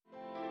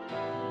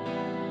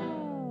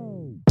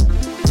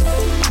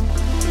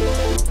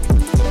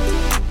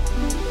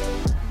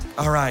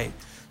All right.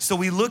 So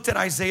we looked at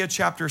Isaiah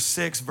chapter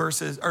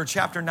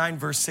 9,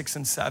 verse 6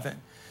 and 7.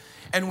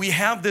 And we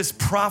have this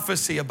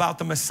prophecy about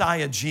the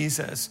Messiah,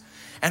 Jesus.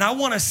 And I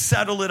want to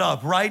settle it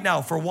up right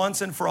now for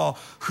once and for all.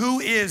 Who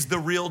is the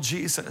real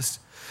Jesus?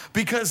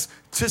 Because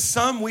to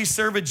some, we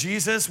serve a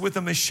Jesus with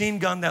a machine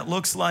gun that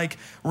looks like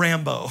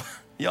Rambo.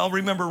 Y'all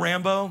remember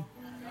Rambo?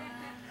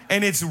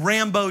 And it's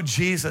Rambo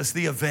Jesus,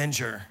 the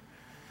Avenger.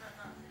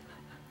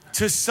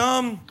 To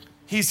some,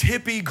 he's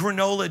hippie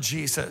granola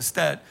Jesus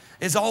that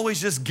is always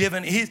just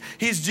giving. He's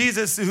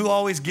Jesus who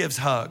always gives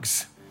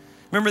hugs.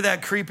 Remember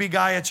that creepy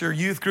guy at your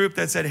youth group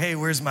that said, hey,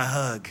 where's my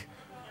hug?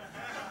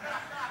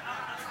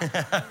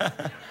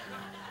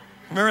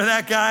 Remember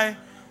that guy?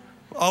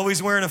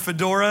 Always wearing a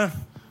fedora?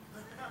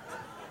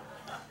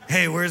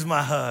 Hey, where's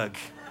my hug?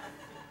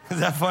 Is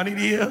that funny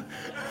to you?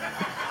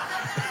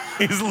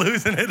 He's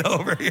losing it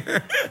over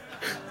here.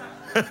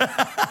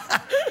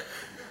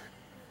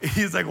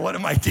 He's like, what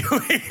am I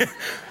doing?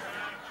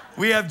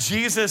 We have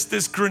Jesus,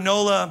 this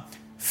granola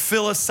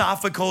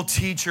philosophical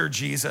teacher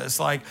Jesus,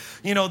 like,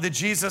 the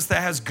Jesus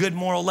that has good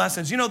moral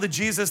lessons. The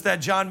Jesus that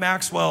John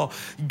Maxwell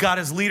got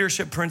his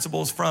leadership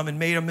principles from and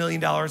made $1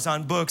 million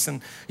on books,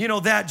 and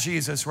that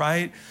Jesus,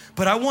 right?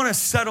 But I want to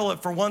settle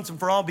it for once and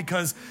for all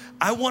because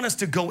I want us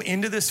to go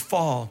into this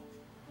fall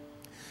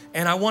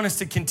and I want us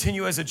to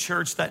continue as a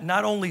church that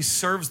not only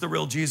serves the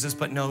real Jesus,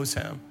 but knows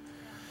him.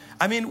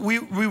 I mean, we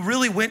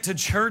really went to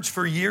church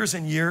for years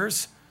and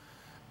years,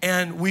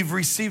 and we've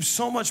received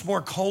so much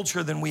more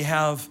culture than we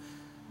have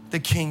the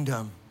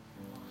kingdom.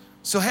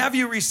 So have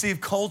you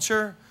received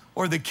culture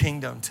or the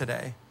kingdom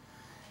today?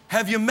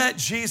 Have you met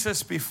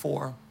Jesus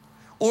before?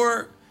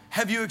 Or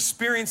have you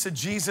experienced a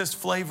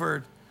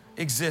Jesus-flavored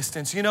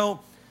existence?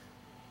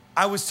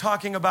 I was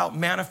talking about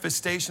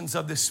manifestations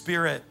of the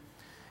Spirit,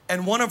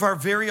 and one of our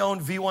very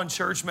own V1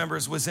 church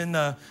members was in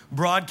the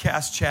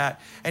broadcast chat,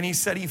 and he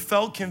said he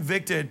felt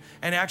convicted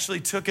and actually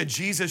took a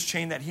Jesus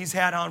chain that he's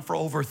had on for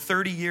over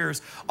 30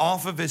 years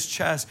off of his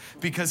chest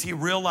because he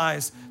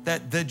realized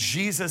that the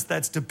Jesus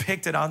that's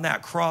depicted on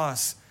that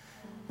cross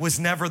was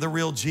never the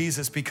real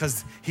Jesus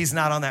because he's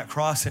not on that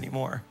cross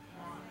anymore.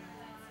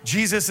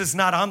 Jesus is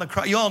not on the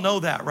cross. You all know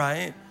that,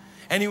 right?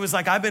 And he was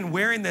like, I've been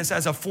wearing this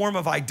as a form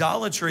of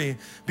idolatry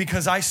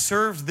because I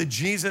served the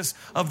Jesus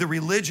of the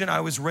religion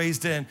I was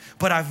raised in,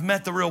 but I've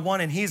met the real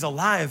one and he's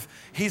alive.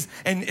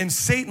 And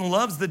Satan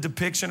loves the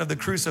depiction of the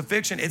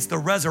crucifixion. It's the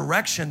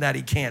resurrection that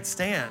he can't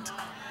stand.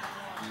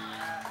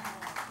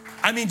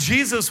 I mean,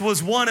 Jesus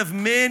was one of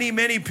many,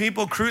 many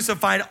people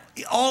crucified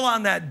all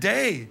on that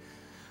day.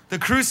 The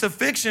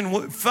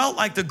crucifixion felt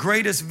like the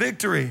greatest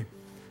victory.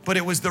 But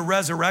it was the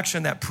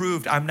resurrection that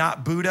proved I'm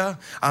not Buddha,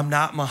 I'm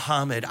not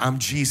Muhammad, I'm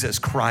Jesus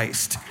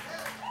Christ.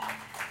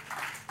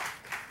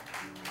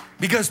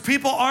 Because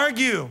people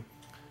argue,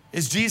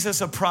 is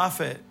Jesus a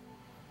prophet?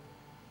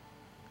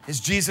 Is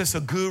Jesus a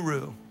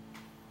guru?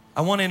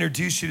 I want to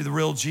introduce you to the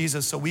real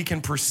Jesus so we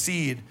can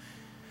proceed.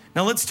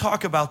 Now let's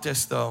talk about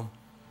this though.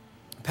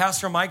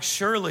 Pastor Mike,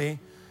 surely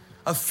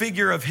a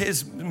figure of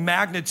his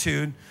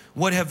magnitude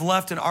would have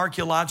left an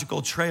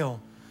archaeological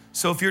trail.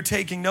 So if you're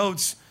taking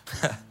notes,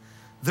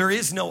 there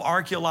is no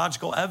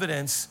archaeological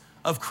evidence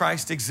of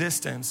Christ's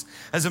existence.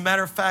 As a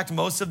matter of fact,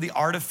 most of the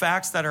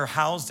artifacts that are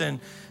housed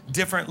in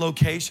different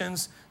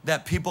locations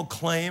that people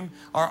claim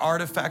are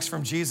artifacts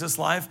from Jesus'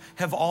 life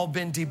have all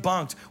been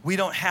debunked. We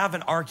don't have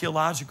an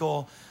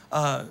archaeological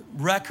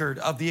record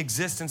of the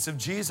existence of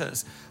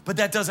Jesus. But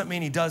that doesn't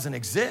mean he doesn't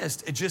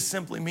exist. It just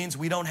simply means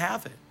we don't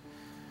have it.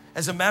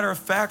 As a matter of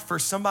fact, for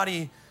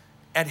somebody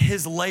at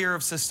his layer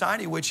of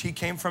society, which he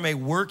came from a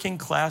working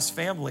class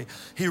family.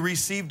 He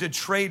received a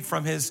trade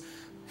from his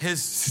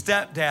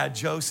stepdad,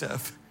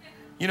 Joseph.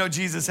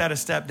 Jesus had a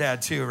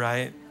stepdad too,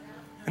 right?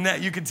 And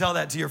that you can tell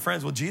that to your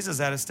friends. Well, Jesus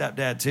had a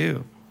stepdad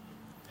too.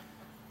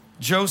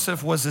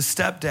 Joseph was a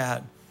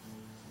stepdad.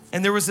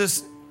 And there was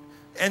this,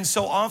 and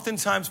so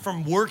oftentimes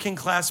from working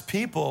class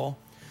people,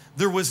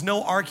 there was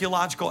no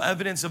archaeological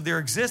evidence of their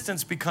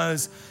existence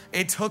because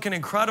it took an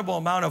incredible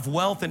amount of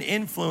wealth and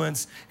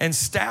influence and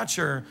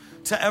stature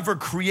to ever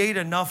create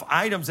enough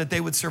items that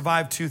they would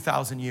survive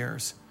 2,000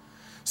 years.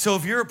 So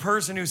if you're a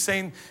person who's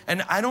saying,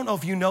 and I don't know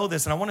if you know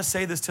this, and I want to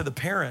say this to the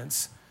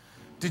parents,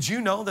 did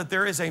you know that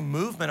there is a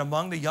movement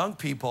among the young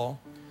people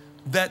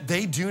that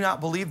they do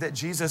not believe that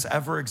Jesus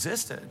ever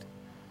existed?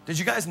 Did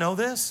you guys know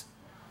this?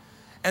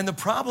 And the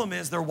problem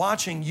is they're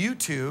watching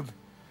YouTube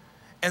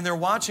and they're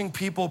watching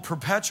people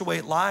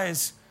perpetuate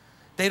lies.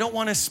 They don't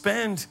want to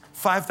spend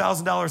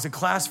 $5,000 a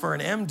class for an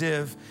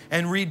MDiv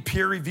and read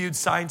peer-reviewed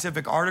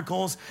scientific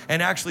articles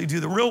and actually do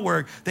the real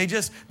work.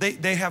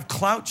 They have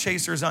clout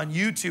chasers on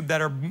YouTube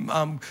that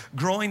are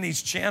growing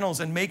these channels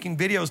and making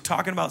videos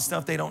talking about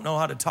stuff they don't know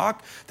how to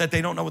talk, that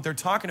they don't know what they're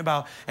talking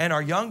about. And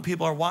our young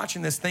people are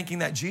watching this thinking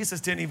that Jesus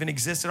didn't even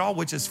exist at all,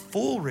 which is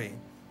foolery.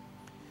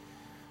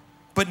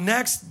 But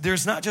next,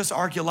 there's not just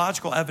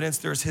archaeological evidence,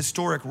 there's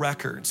historic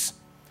records.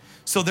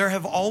 So there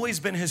have always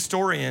been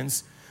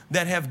historians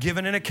that have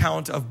given an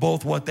account of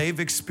both what they've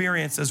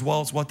experienced as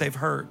well as what they've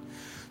heard.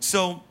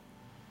 So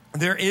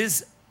there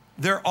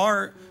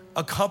are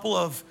a couple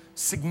of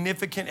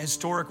significant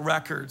historic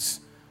records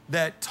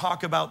that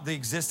talk about the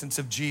existence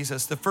of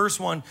Jesus. The first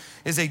one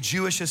is a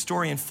Jewish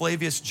historian,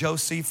 Flavius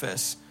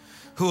Josephus,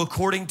 who,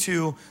 according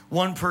to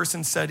one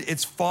person, said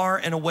it's far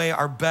and away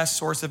our best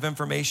source of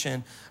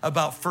information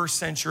about first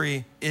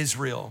century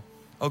Israel.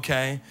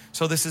 Okay,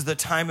 so this is the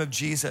time of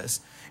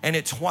Jesus. And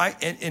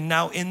and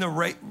now in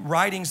the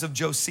writings of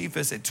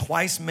Josephus, it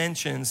twice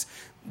mentions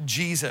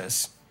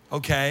Jesus.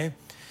 Okay,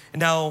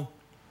 now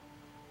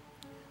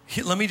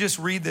let me just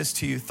read this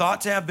to you.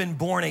 Thought to have been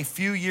born a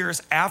few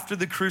years after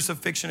the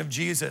crucifixion of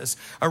Jesus,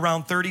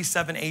 around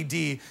 37 AD,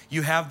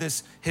 you have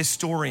this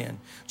historian.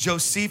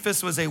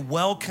 Josephus was a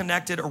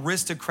well-connected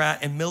aristocrat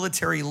and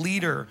military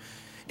leader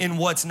in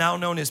what's now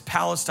known as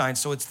Palestine.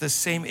 So it's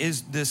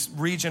this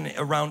region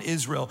around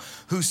Israel,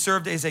 who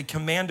served as a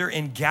commander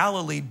in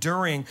Galilee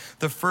during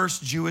the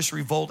first Jewish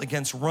revolt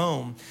against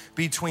Rome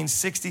between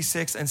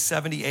 66 and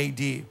 70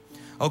 AD.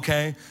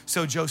 Okay,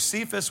 so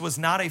Josephus was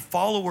not a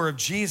follower of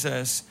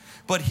Jesus,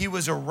 but he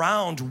was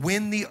around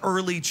when the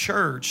early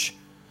church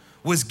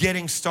was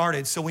getting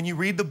started. So when you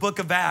read the book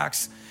of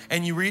Acts,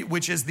 and you read,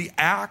 which is the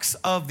Acts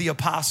of the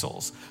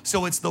Apostles,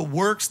 so it's the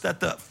works that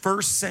the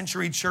first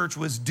century church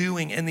was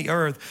doing in the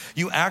earth,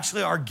 you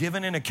actually are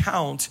given an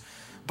account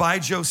by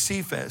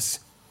Josephus,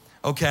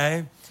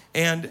 okay?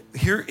 And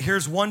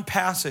here's one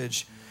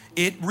passage.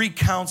 It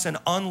recounts an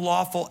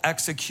unlawful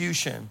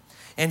execution,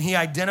 and he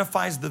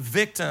identifies the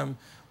victim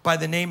by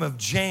the name of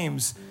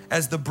James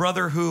as the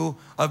brother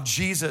of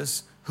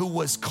Jesus, who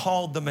was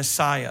called the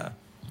Messiah,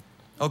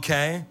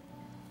 okay?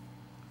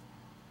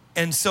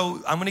 And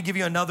so I'm gonna give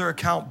you another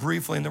account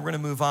briefly, and then we're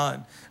gonna move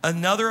on.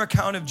 Another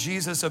account of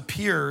Jesus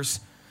appears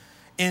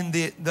in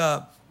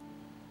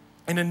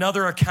in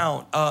another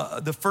account,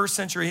 the first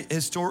century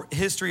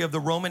history of the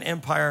Roman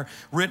Empire,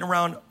 written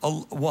around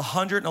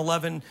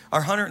 111 or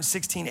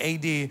 116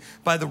 AD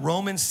by the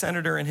Roman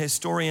senator and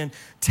historian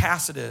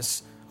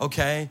Tacitus.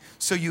 Okay,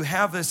 so you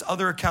have this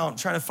other account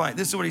trying to find,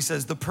 this is what he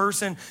says: the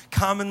person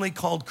commonly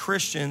called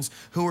Christians,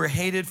 who were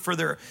hated for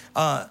their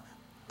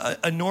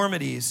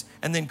enormities,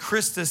 and then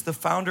Christus, the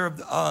founder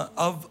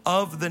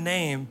of the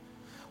name,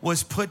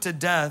 was put to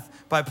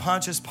death by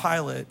Pontius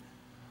Pilate,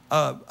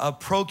 a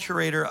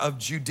procurator of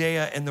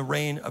Judea in the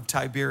reign of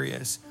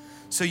Tiberius.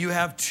 So you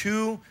have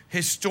two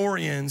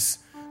historians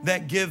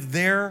that give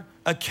their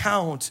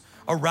account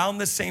around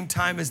the same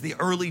time as the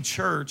early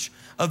church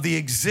of the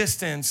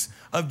existence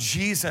of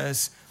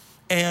Jesus.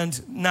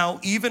 And now,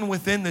 even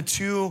within the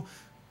two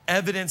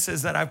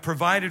evidences that I've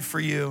provided for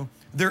you,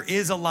 there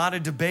is a lot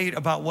of debate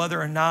about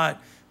whether or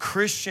not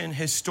Christian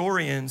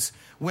historians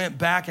went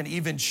back and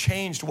even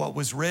changed what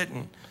was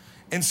written.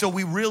 And so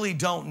we really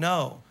don't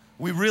know.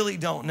 We really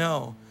don't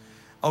know,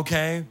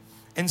 okay?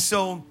 And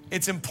so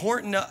it's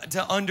important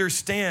to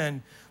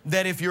understand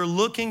that if you're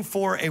looking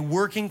for a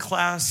working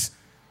class,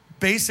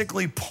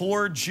 basically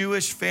poor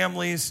Jewish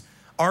families,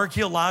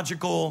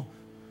 archaeological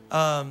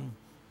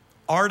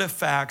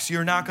artifacts,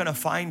 you're not gonna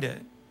find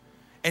it.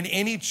 And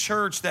any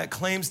church that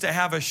claims to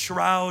have a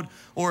shroud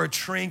or a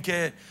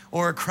trinket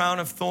or a crown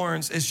of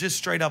thorns is just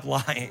straight up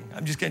lying.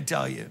 I'm just gonna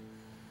tell you.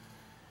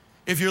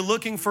 If you're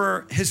looking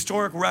for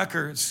historic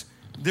records,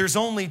 there's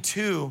only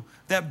two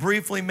that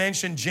briefly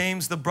mention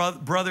James, the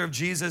brother of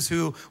Jesus,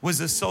 who was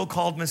the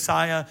so-called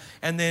Messiah.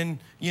 And then,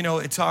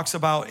 it talks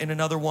about in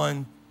another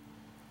one,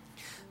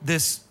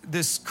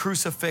 this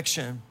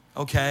crucifixion,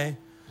 okay?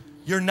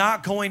 You're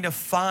not going to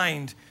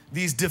find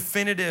these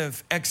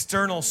definitive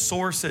external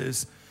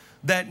sources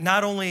that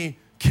not only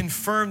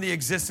confirm the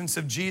existence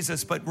of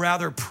Jesus, but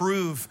rather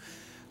prove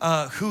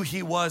who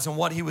he was and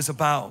what he was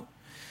about.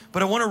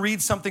 But I want to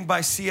read something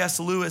by C.S.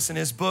 Lewis in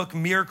his book,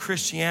 Mere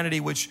Christianity,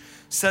 which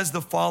says the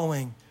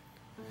following: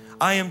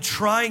 I am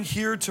trying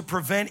here to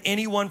prevent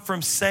anyone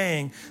from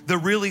saying the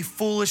really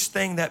foolish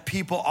thing that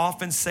people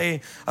often say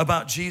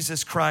about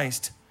Jesus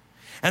Christ.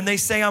 And they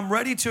say, I'm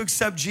ready to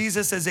accept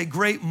Jesus as a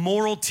great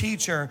moral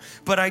teacher,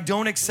 but I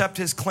don't accept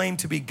his claim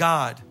to be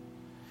God.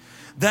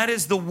 That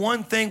is the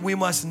one thing we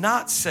must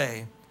not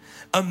say.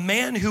 A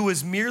man who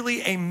is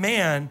merely a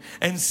man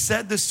and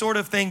said the sort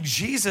of thing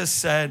Jesus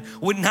said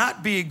would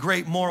not be a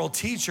great moral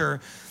teacher.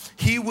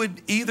 He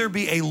would either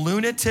be a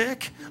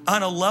lunatic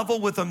on a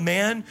level with a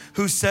man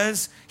who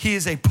says he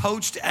is a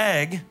poached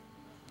egg,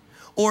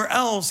 or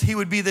else he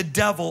would be the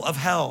devil of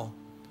hell.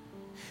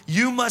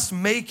 You must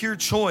make your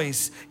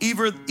choice.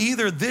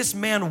 Either this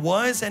man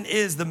was and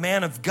is the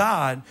man of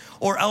God,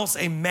 or else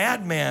a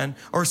madman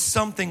or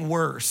something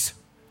worse.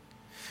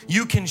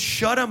 You can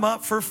shut him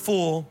up for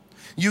fool,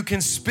 you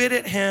can spit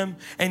at him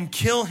and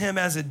kill him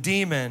as a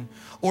demon,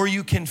 or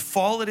you can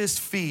fall at his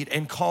feet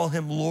and call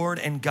him Lord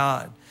and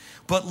God.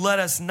 But let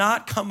us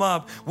not come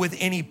up with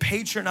any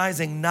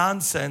patronizing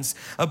nonsense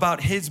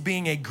about his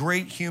being a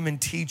great human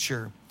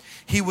teacher.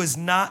 He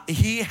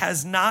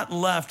has not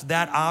left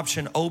that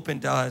option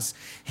open to us.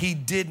 He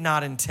did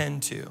not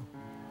intend to.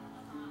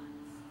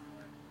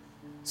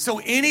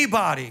 So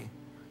anybody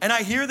And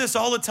I hear this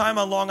all the time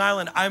on Long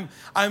Island.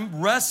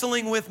 I'm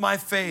wrestling with my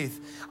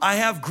faith. I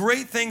have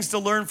great things to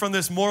learn from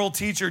this moral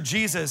teacher,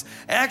 Jesus.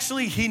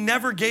 Actually, he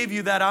never gave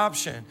you that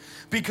option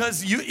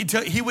because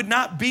he would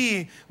not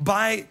be,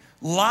 by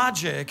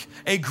logic,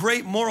 a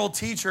great moral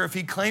teacher if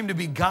he claimed to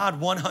be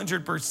God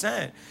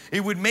 100%.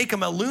 It would make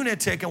him a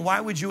lunatic, and why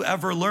would you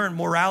ever learn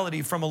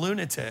morality from a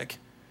lunatic?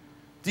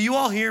 Do you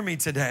all hear me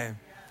today?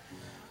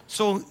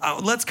 So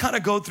let's kind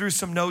of go through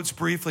some notes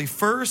briefly.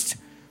 First,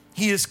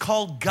 he is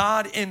called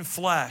God in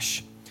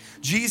flesh.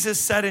 Jesus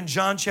said in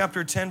John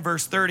chapter 10,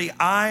 verse 30,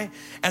 I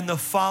and the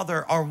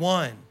Father are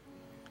one.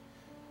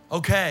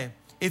 Okay,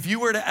 if you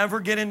were to ever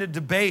get into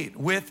debate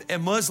with a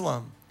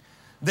Muslim,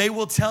 they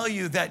will tell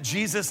you that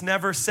Jesus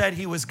never said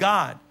he was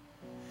God.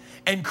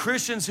 And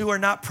Christians who are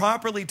not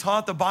properly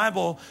taught the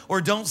Bible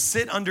or don't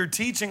sit under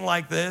teaching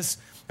like this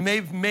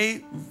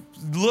may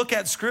look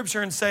at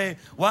scripture and say,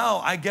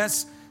 wow, I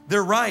guess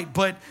they're right.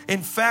 But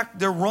in fact,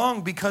 they're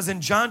wrong, because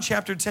in John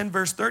chapter 10,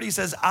 verse 30, he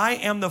says, I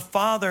and the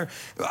Father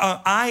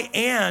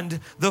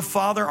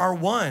are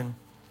one.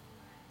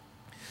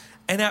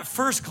 And at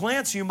first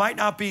glance, you might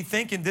not be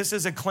thinking this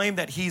is a claim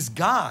that he's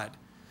God,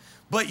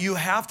 but you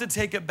have to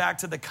take it back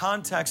to the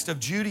context of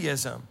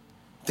Judaism.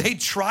 They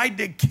tried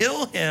to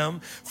kill him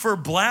for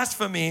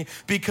blasphemy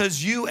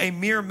because you, a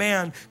mere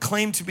man,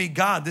 claim to be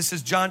God. This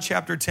is John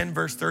chapter 10,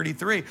 verse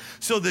 33.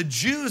 So the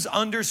Jews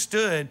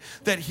understood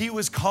that he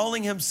was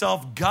calling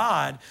himself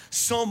God,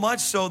 so much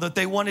so that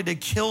they wanted to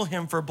kill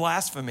him for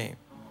blasphemy.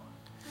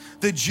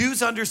 The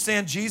Jews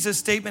understand Jesus'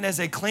 statement as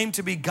a claim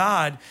to be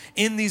God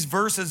in these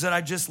verses that I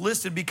just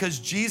listed, because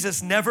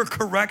Jesus never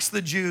corrects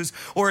the Jews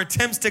or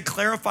attempts to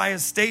clarify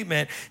his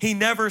statement. He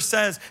never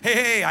says,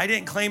 hey, I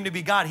didn't claim to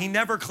be God. He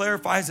never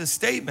clarifies his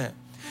statement.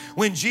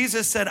 When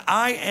Jesus said,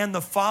 I and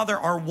the Father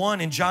are one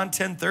in John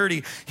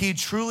 10:30, he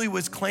truly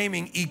was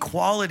claiming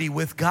equality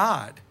with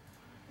God.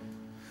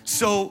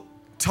 So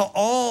to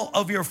all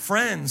of your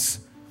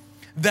friends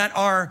that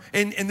are,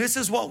 and this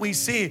is what we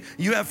see.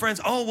 You have friends,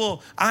 oh,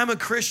 well, I'm a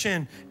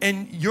Christian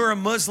and you're a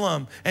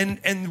Muslim,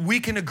 and we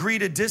can agree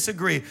to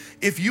disagree.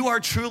 If you are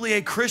truly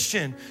a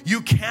Christian,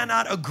 you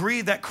cannot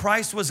agree that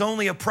Christ was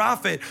only a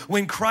prophet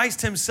when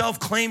Christ himself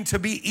claimed to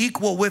be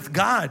equal with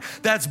God.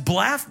 That's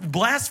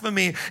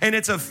blasphemy, and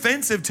it's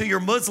offensive to your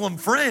Muslim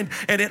friend,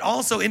 and it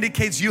also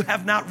indicates you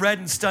have not read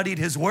and studied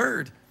his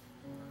word,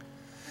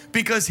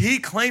 because he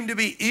claimed to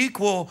be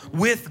equal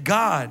with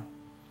God.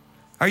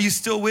 Are you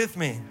still with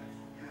me?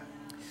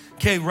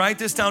 Okay, write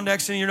this down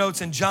next in your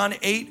notes. In John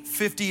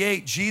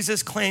 8:58,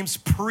 Jesus claims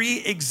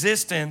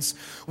pre-existence,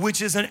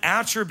 which is an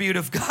attribute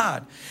of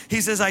God.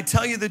 He says, I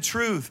tell you the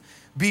truth,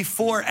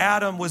 before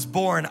Adam was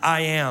born,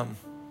 I am.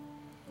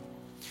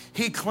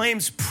 He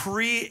claims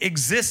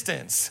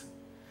pre-existence.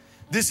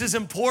 This is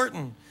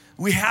important.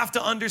 We have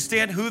to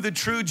understand who the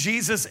true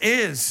Jesus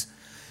is.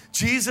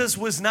 Jesus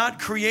was not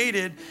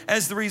created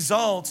as the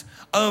result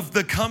of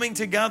the coming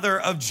together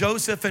of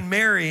Joseph and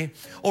Mary,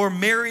 or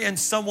Mary and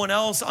someone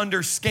else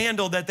under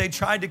scandal that they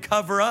tried to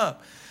cover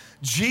up.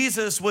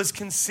 Jesus was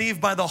conceived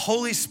by the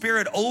Holy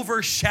Spirit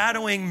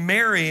overshadowing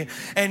Mary,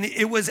 and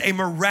it was a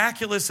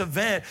miraculous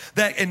event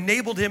that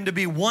enabled him to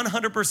be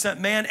 100%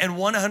 man and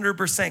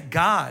 100%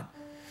 God.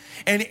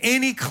 And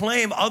any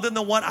claim other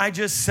than what I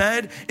just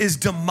said is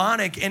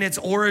demonic in its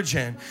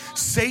origin.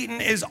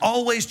 Satan is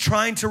always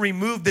trying to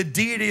remove the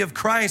deity of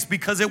Christ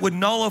because it would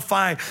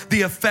nullify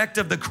the effect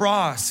of the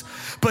cross.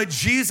 But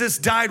Jesus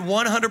died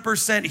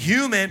 100%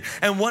 human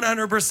and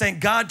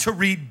 100% God to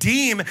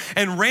redeem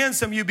and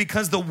ransom you,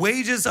 because the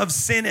wages of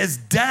sin is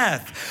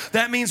death.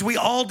 That means we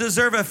all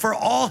deserve it, for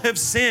all have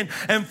sinned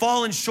and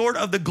fallen short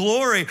of the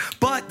glory.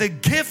 But the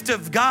gift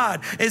of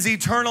God is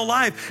eternal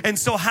life. And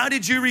so how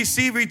did you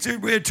receive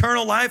eternal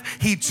life?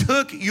 He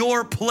took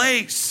your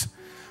place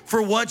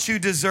for what you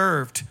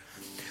deserved.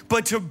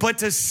 But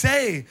to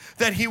say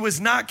that he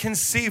was not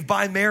conceived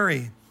by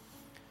Mary,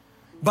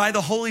 by the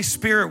Holy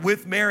Spirit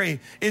with Mary,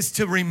 is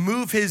to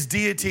remove his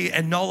deity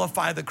and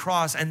nullify the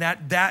cross, and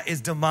that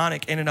is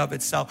demonic in and of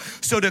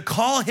itself. So to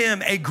call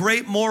him a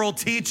great moral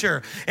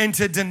teacher and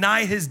to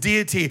deny his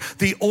deity,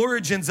 the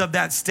origins of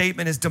that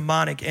statement is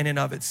demonic in and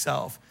of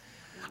itself.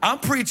 I'm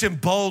preaching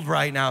bold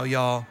right now,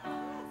 y'all.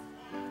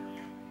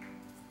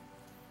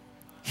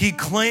 He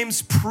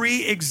claims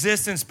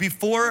pre-existence.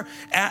 Before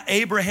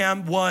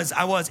Abraham was,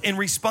 I was. In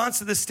response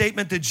to the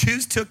statement, the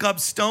Jews took up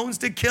stones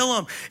to kill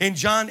him in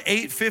John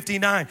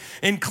 8:59.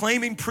 In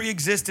claiming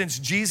pre-existence,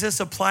 Jesus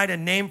applied a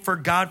name for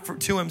God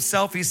to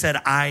himself. He said,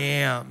 I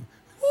am.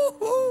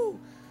 Woo-hoo.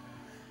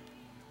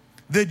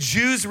 The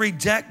Jews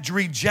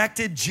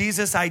rejected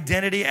Jesus'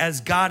 identity as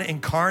God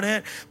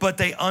incarnate, but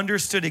they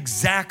understood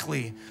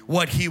exactly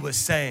what he was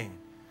saying.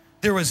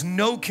 There was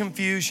no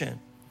confusion.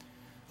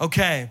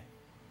 Okay.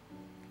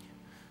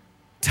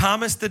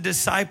 Thomas the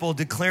disciple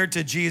declared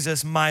to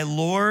Jesus, my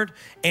Lord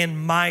and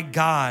my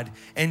God.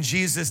 And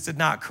Jesus did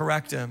not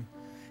correct him.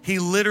 He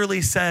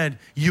literally said,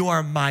 you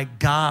are my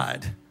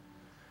God.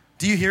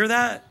 Do you hear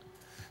that?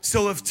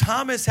 So if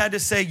Thomas had to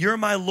say, you're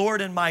my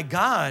Lord and my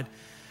God,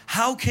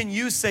 how can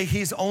you say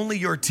he's only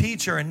your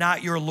teacher and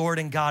not your Lord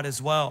and God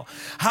as well?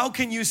 How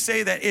can you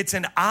say that it's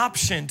an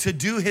option to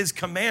do his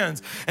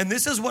commands? And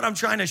this is what I'm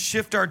trying to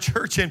shift our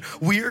church in.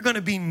 We are going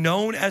to be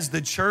known as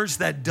the church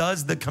that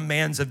does the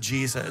commands of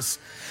Jesus,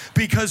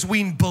 because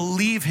we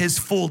believe his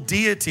full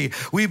deity.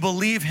 We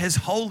believe his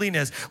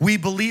holiness. We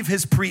believe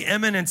his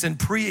preeminence and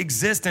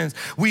pre-existence.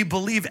 We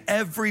believe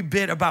every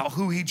bit about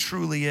who he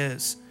truly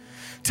is.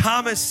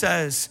 Thomas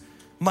says,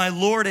 my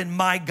Lord and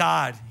my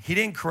God. He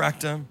didn't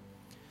correct him.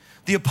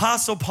 The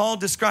Apostle Paul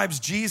describes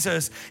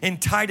Jesus in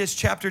Titus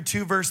chapter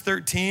 2, verse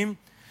 13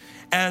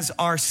 as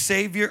our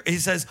Savior. He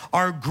says,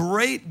 our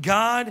great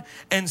God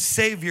and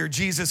Savior,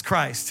 Jesus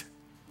Christ.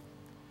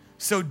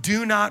 So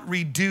do not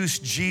reduce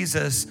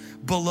Jesus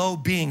below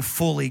being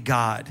fully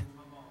God.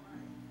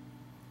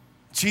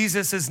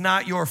 Jesus is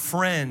not your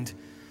friend.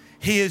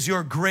 He is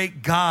your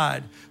great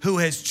God who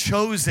has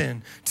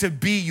chosen to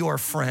be your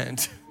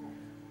friend.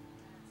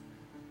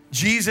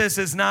 Jesus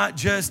is not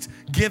just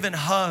giving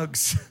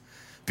hugs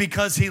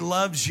because he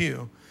loves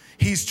you.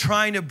 He's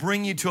trying to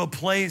bring you to a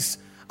place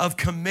of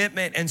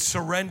commitment and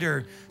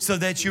surrender so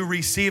that you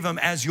receive him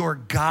as your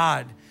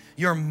God,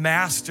 your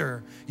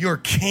master, your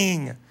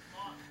king.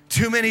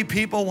 Too many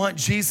people want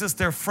Jesus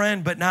their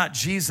friend, but not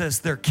Jesus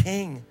their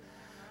king.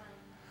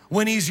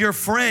 When he's your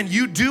friend,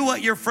 you do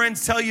what your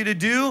friends tell you to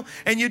do,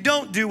 and you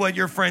don't do what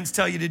your friends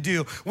tell you to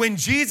do. When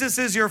Jesus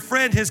is your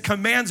friend, his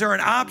commands are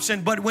an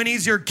option, but when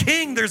he's your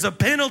king, there's a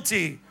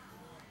penalty.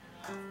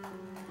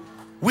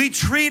 We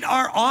treat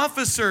our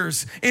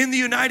officers in the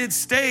United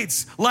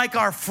States like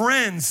our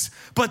friends,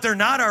 but they're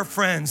not our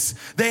friends.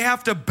 They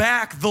have to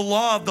back the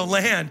law of the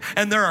land,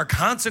 and there are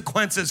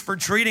consequences for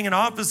treating an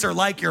officer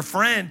like your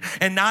friend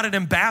and not an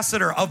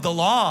ambassador of the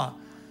law.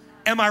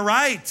 Am I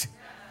right?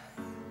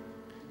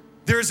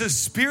 There's a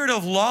spirit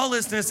of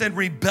lawlessness and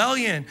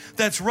rebellion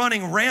that's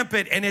running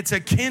rampant, and it's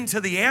akin to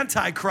the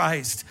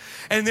Antichrist.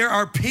 And there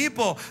are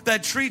people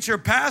that treat your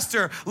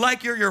pastor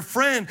like you're your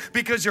friend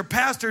because your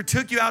pastor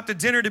took you out to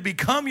dinner to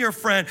become your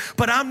friend.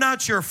 But I'm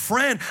not your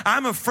friend.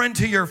 I'm a friend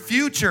to your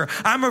future.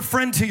 I'm a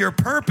friend to your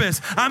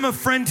purpose. I'm a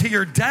friend to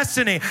your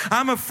destiny.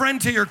 I'm a friend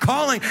to your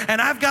calling.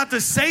 And I've got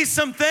to say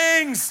some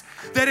things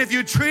that if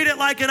you treat it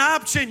like an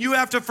option, you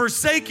have to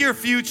forsake your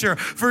future,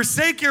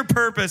 forsake your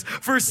purpose,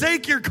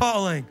 forsake your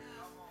calling.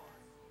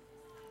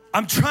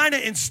 I'm trying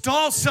to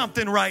install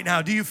something right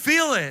now. Do you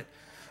feel it?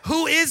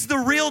 Who is the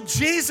real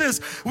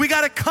Jesus? We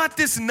got to cut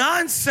this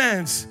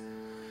nonsense.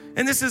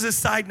 And this is a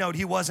side note.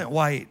 He wasn't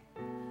white.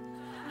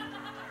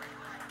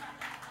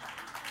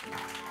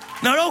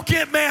 Now, don't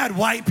get mad,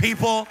 white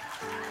people.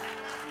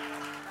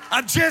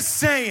 I'm just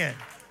saying.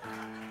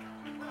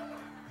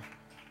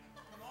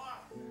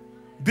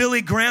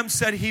 Billy Graham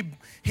said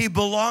he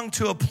belonged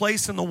to a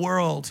place in the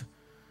world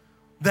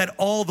that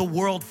all the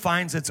world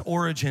finds its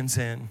origins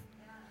in,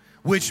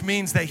 which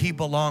means that he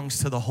belongs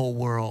to the whole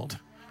world.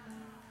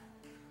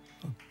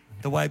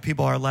 The white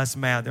people are less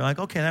mad. They're like,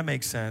 okay, that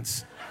makes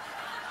sense.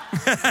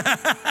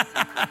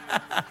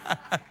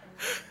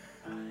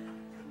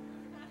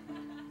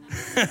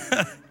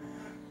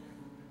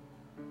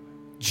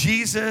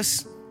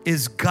 Jesus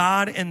is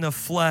God in the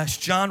flesh.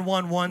 John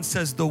 1:1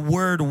 says the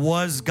Word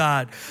was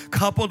God,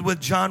 coupled with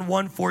John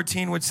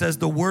 1:14, which says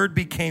the Word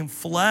became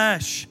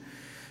flesh.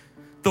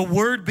 The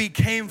Word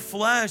became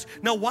flesh.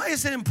 Now, why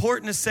is it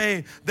important to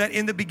say that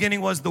in the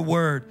beginning was the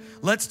Word?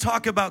 Let's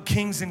talk about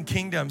kings and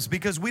kingdoms,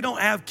 because we don't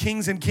have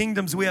kings and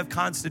kingdoms, we have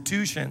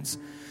constitutions.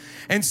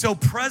 And so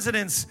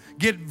presidents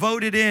get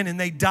voted in and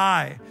they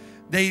die.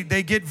 They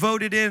get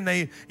voted in.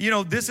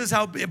 This is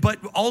how, but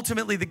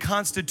ultimately the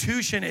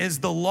Constitution is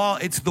the law.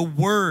 It's the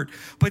Word.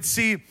 But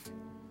see,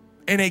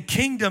 in a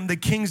kingdom, the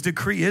king's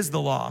decree is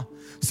the law.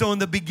 So in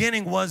the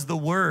beginning was the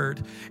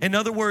Word. In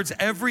other words,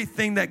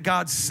 everything that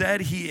God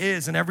said he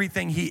is and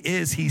everything he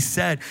is, he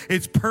said.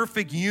 It's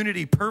perfect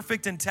unity,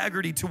 perfect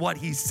integrity to what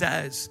he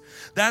says.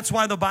 That's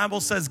why the Bible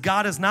says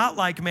God is not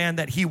like man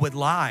that he would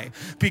lie,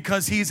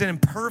 because he's in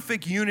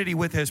perfect unity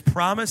with his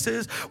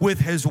promises, with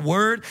his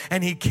word,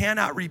 and he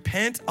cannot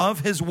repent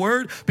of his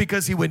word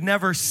because he would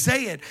never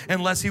say it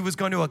unless he was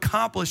going to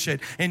accomplish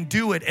it and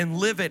do it and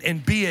live it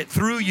and be it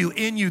through you,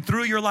 in you,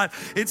 through your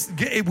life.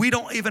 We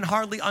don't even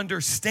hardly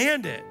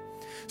understand it.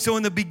 So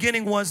in the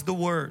beginning was the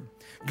Word.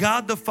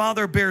 God the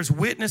Father bears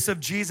witness of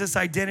Jesus'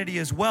 identity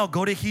as well.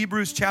 Go to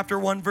Hebrews chapter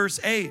 1,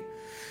 verse 8.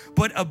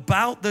 But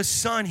about the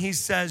Son, he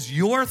says,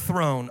 your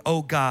throne,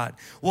 O God,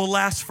 will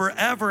last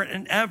forever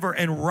and ever,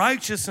 and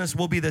righteousness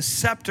will be the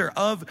scepter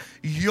of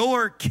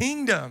your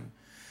kingdom.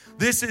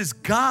 This is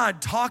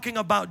God talking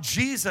about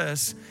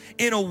Jesus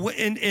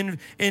in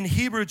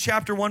Hebrew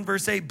chapter 1,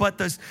 verse 8.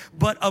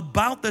 But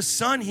about the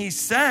Son, he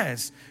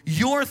says,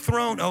 your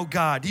throne, O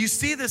God. Do you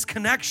see this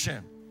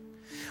connection?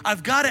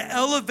 I've got to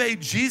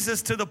elevate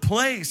Jesus to the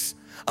place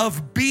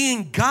of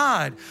being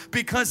God,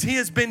 because he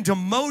has been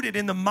demoted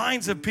in the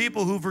minds of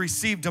people who've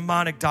received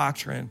demonic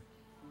doctrine.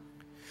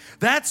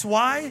 That's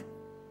why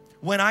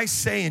when I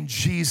say in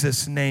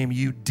Jesus' name,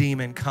 you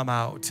demon, come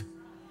out.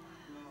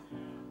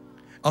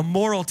 A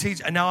moral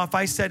teacher. Now, if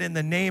I said in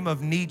the name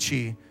of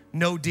Nietzsche,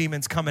 no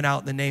demons coming out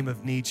in the name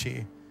of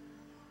Nietzsche.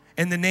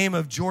 In the name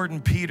of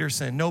Jordan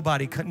Peterson,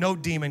 no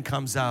demon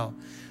comes out.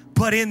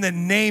 But in the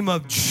name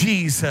of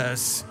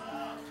Jesus,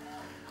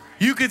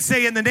 you could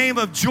say in the name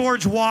of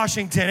George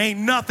Washington, ain't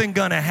nothing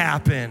gonna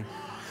happen.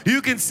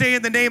 You can say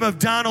in the name of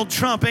Donald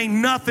Trump, ain't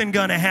nothing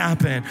gonna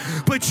happen.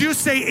 But you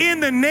say in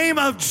the name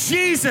of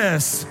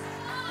Jesus.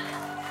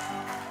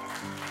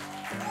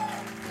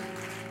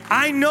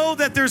 I know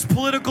that there's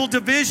political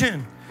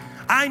division.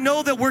 I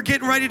know that we're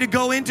getting ready to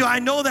go into, I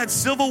know that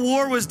civil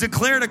war was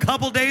declared a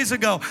couple days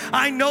ago.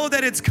 I know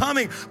that it's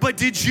coming. But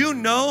did you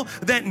know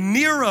that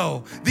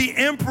Nero, the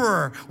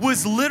emperor,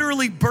 was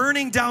literally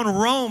burning down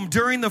Rome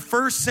during the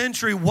 1st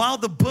century while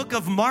the book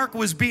of Mark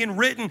was being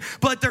written?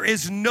 But there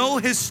is no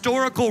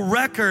historical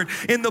record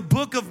in the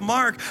book of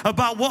Mark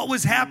about what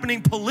was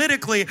happening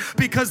politically,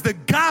 because the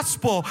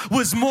gospel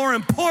was more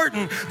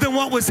important than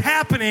what was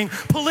happening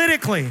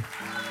politically.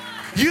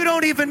 You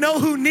don't even know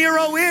who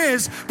Nero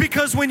is,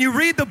 because when you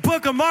read the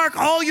book of Mark,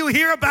 all you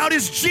hear about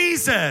is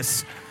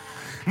Jesus.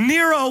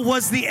 Nero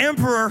was the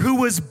emperor who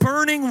was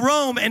burning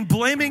Rome and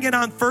blaming it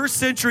on 1st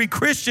century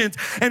Christians.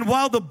 And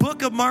while the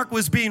book of Mark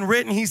was being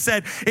written, he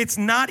said, it's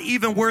not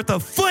even worth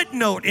a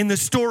footnote in the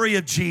story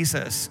of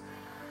Jesus.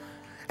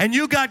 And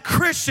you got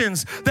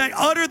Christians that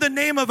utter the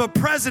name of a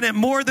president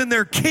more than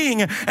their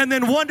king, and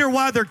then wonder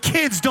why their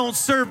kids don't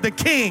serve the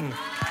king.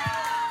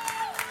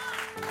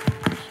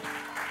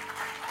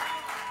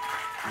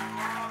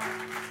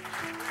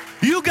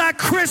 You got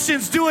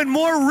Christians doing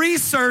more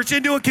research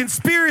into a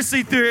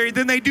conspiracy theory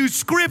than they do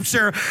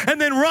scripture, and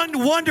then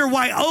wonder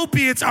why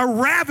opiates are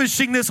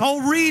ravishing this whole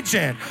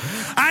region.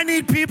 I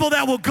need people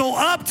that will go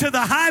up to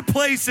the high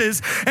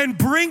places and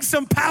bring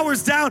some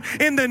powers down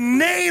in the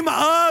name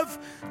of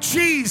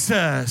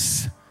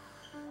Jesus.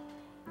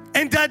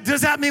 And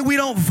does that mean we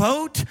don't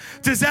vote?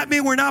 Does that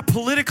mean we're not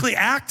politically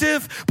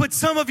active? But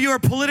some of you are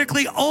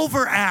politically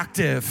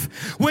overactive.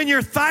 When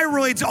your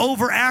thyroid's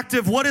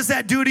overactive, what does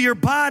that do to your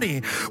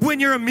body?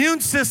 When your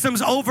immune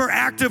system's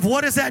overactive,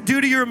 what does that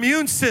do to your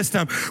immune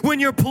system?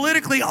 When you're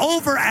politically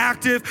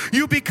overactive,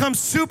 you become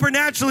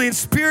supernaturally and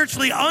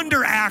spiritually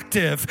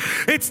underactive.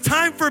 It's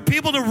time for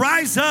people to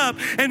rise up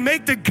and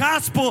make the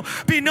gospel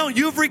be known.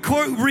 You've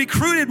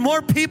recruited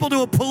more people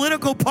to a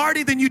political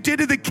party than you did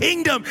to the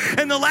kingdom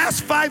in the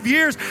last 5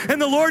 years,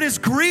 and the Lord is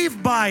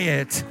grieved by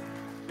it.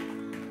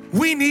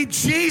 We need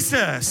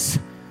Jesus.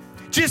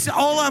 Just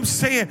all I'm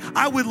saying,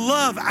 I would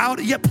love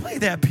play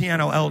that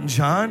piano, Elton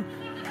John.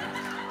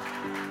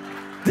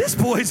 This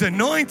boy's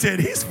anointed.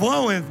 He's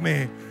flowing with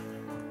me.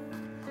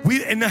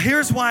 And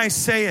here's why I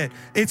say it.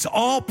 It's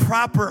all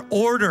proper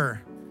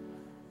order.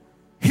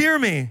 Hear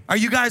me. Are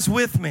you guys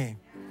with me?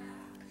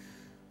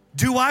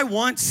 Do I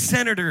want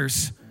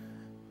senators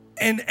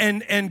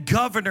and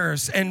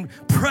governors and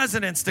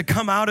presidents to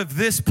come out of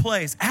this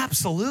place?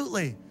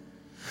 Absolutely.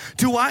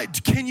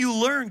 Can you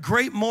learn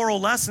great moral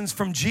lessons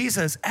from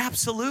Jesus?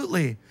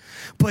 Absolutely.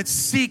 But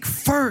seek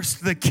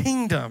first the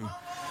kingdom,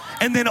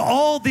 and then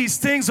all these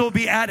things will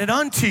be added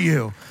unto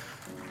you.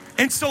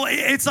 And so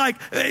it's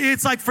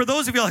like for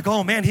those of you like,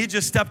 oh man, he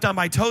just stepped on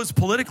my toes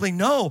politically.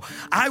 No,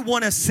 I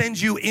want to send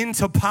you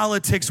into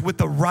politics with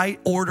the right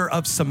order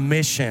of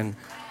submission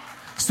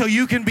so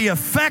you can be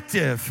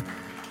effective.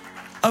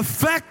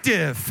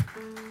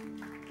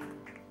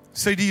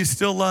 So do you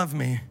still love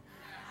me?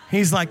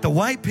 He's like, the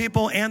white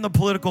people and the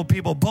political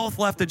people both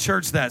left the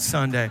church that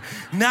Sunday.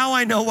 Now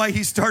I know why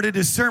he started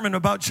his sermon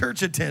about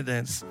church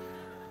attendance.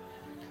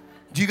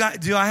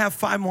 Do I have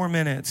 5 more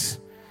minutes?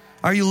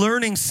 Are you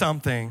learning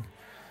something?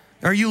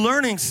 Are you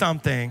learning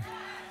something?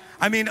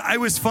 I mean, it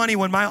was funny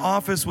when my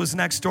office was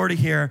next door to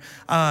here.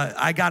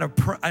 I got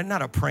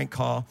not a prank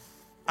call.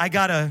 I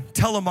got a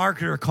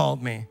telemarketer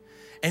called me.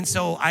 And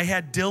so I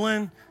had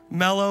Dylan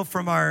Mello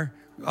from our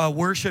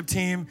worship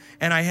team,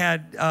 and I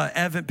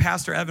had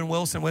Pastor Evan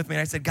Wilson with me.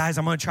 And I said, guys,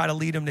 I'm going to try to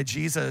lead him to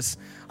Jesus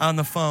on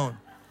the phone.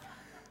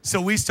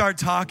 So we start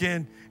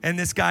talking, and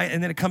this guy,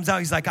 and then it comes out,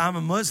 he's like, I'm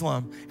a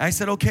Muslim. And I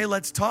said, okay,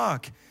 let's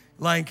talk.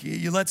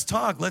 Let's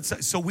talk.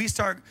 So we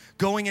start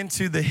going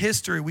into the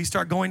history. We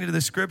start going into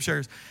the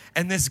scriptures.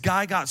 And this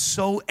guy got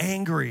so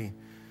angry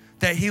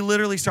that he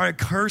literally started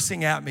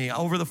cursing at me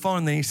over the phone,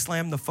 and then he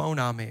slammed the phone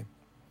on me.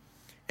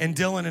 And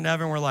Dylan and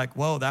Evan were like,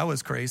 whoa, that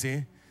was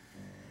crazy.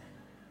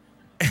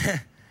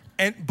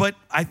 But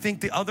I think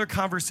the other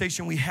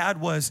conversation we had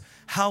was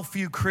how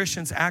few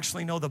Christians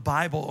actually know the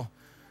Bible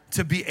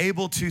to be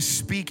able to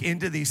speak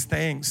into these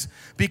things.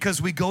 Because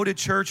we go to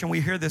church and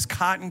we hear this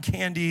cotton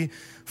candy,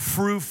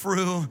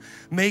 frou-frou,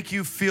 make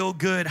you feel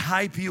good,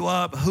 hype you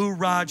up,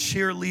 hoorah,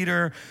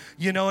 cheerleader,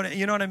 you know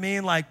what I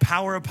mean? Like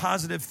power of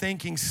positive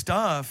thinking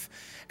stuff,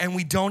 and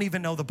we don't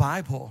even know the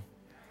Bible.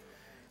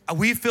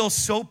 We feel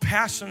so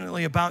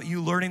passionately about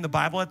you learning the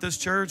Bible at this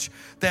church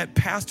that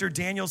Pastor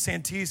Daniel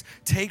Santis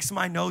takes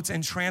my notes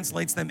and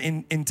translates them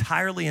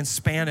entirely in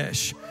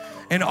Spanish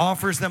and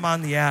offers them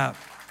on the app.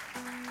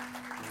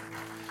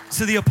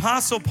 So the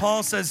Apostle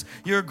Paul says,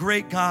 you're a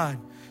great God.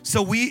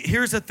 So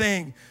here's the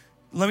thing.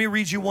 Let me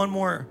read you one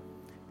more.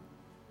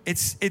 It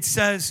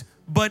says,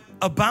 But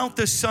about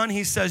the Son,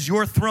 he says,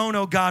 your throne,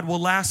 O God, will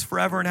last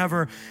forever and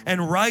ever,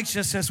 and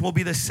righteousness will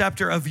be the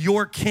scepter of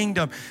your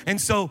kingdom. And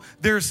so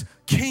there's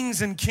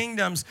kings and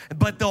kingdoms,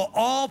 but they'll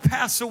all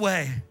pass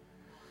away.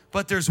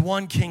 But there's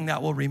one king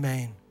that will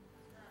remain.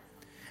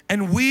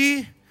 And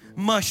we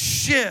must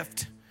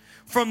shift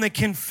from the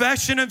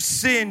confession of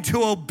sin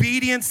to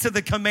obedience to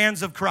the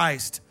commands of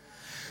Christ.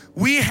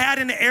 We had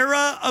an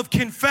era of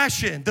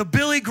confession, the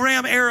Billy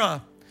Graham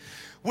era,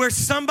 where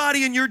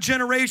somebody in your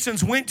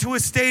generations went to a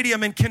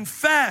stadium and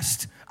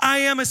confessed, I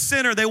am a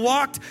sinner. They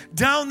walked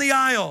down the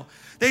aisle.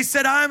 They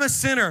said, I'm a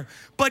sinner.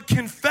 But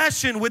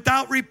confession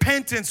without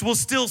repentance will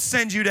still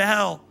send you to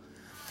hell.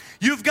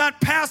 You've got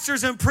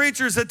pastors and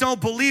preachers that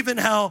don't believe in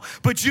hell,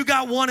 but you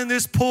got one in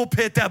this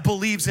pulpit that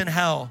believes in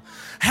hell.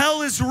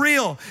 Hell is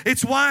real.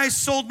 It's why I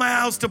sold my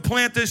house to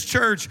plant this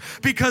church,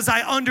 because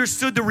I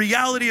understood the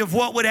reality of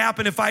what would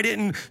happen if I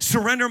didn't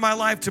surrender my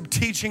life to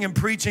teaching and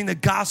preaching the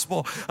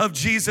gospel of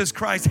Jesus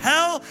Christ.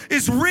 Hell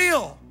is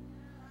real.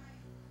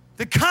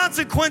 The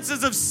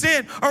consequences of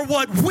sin are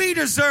what we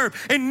deserve,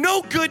 and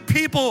no good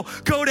people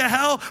go to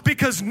hell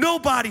because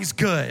nobody's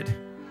good.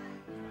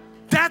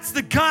 That's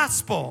the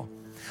gospel.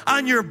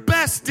 On your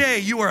best day,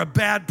 you are a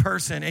bad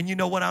person, and you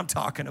know what I'm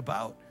talking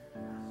about.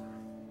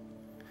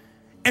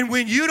 And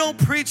when you don't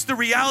preach the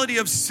reality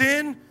of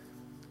sin,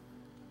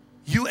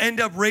 you end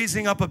up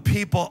raising up a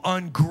people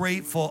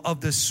ungrateful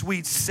of the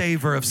sweet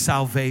savor of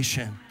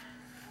salvation.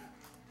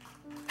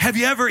 Have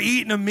you ever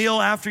eaten a meal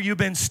after you've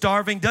been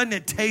starving? Doesn't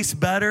it taste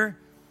better?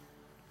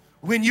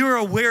 When you're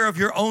aware of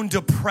your own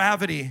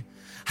depravity,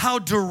 how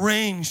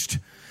deranged,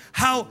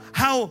 how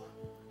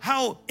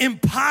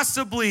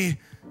impossibly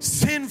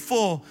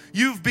sinful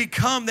you've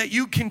become, that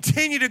you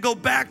continue to go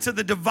back to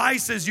the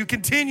devices, you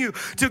continue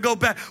to go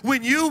back.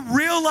 When you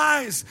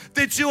realize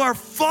that you are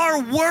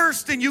far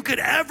worse than you could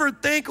ever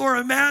think or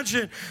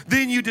imagine,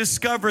 then you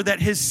discover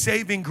that his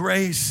saving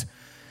grace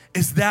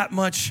is that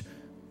much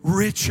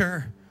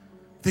richer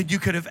than you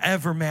could have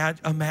ever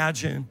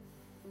imagined.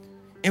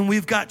 And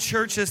we've got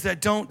churches that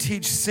don't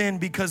teach sin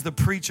because the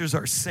preachers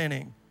are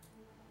sinning.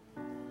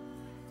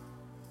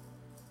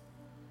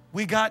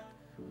 We got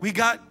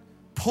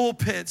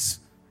pulpits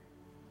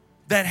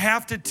that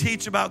have to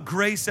teach about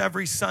grace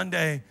every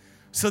Sunday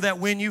so that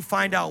when you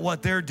find out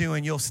what they're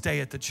doing, you'll stay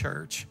at the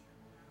church.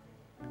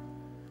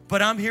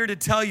 But I'm here to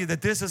tell you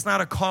that this is not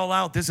a call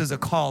out, this is a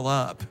call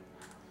up.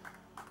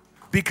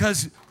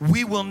 Because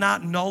we will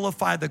not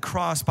nullify the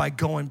cross by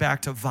going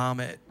back to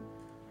vomit.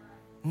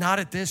 Not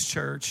at this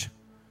church.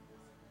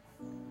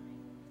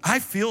 I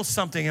feel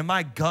something in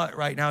my gut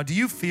right now. Do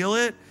you feel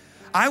it?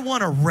 I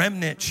want a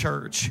remnant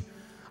church.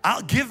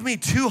 Give me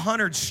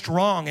 200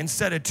 strong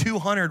instead of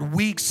 200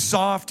 weak,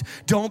 soft,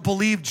 don't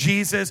believe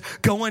Jesus,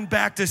 going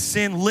back to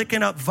sin,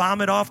 licking up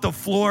vomit off the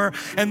floor,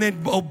 and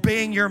then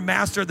obeying your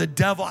master, the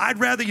devil. I'd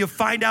rather you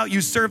find out you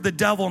serve the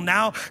devil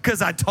now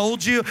because I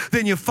told you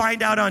than you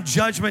find out on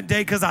Judgment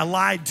Day because I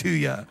lied to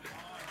you.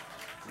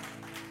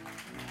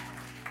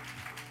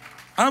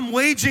 I'm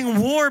waging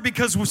war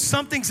because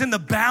something's in the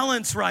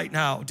balance right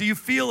now. Do you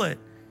feel it?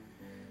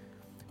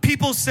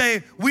 People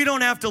say we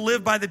don't have to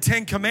live by the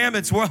 10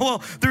 commandments.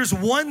 Well, there's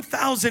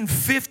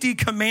 1,050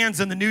 commands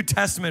in the New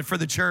Testament for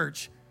the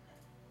church.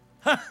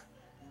 Huh.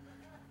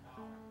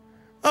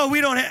 Oh,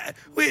 we don't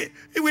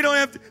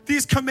have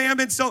these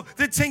commandments. So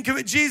the 10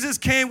 commandments, Jesus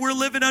came, we're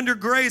living under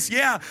grace.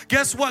 Yeah,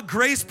 guess what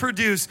grace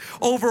produced?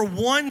 Over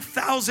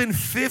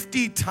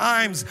 1,050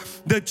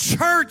 times the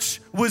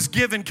church was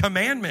given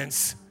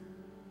commandments.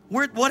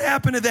 What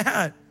happened to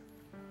that?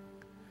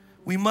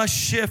 We must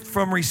shift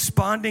from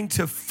responding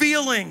to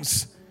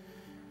feelings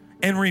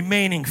and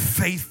remaining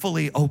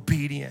faithfully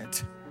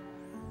obedient.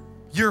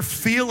 Your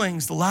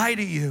feelings lie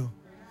to you.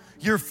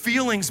 Your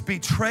feelings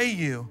betray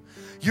you.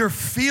 Your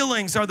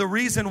feelings are the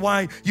reason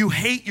why you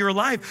hate your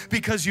life,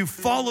 because you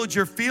followed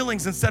your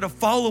feelings instead of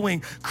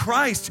following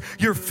Christ.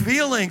 Your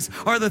feelings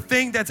are the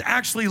thing that's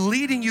actually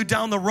leading you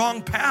down the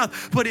wrong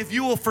path. But if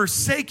you will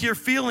forsake your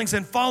feelings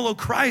and follow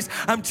Christ,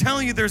 I'm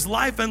telling you, there's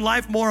life and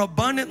life more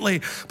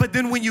abundantly. But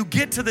then when you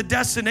get to the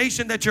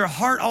destination that your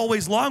heart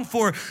always longed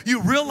for,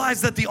 you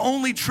realize that the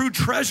only true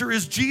treasure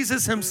is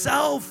Jesus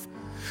himself.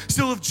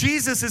 So if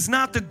Jesus is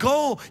not the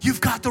goal,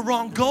 you've got the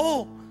wrong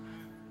goal.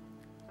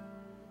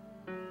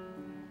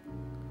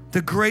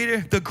 The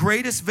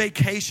greatest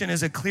vacation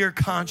is a clear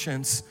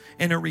conscience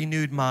and a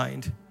renewed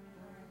mind.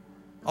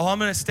 Oh, I'm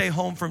going to stay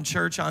home from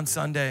church on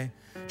Sunday.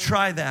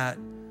 Try that.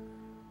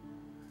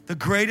 The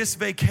greatest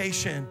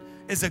vacation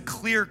is a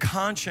clear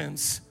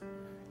conscience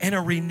and a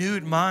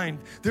renewed mind.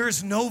 There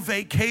is no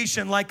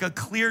vacation like a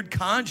cleared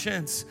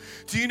conscience.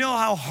 Do you know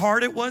how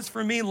hard it was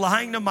for me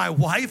lying to my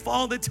wife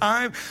all the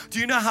time? Do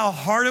you know how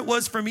hard it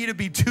was for me to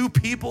be two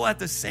people at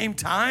the same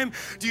time?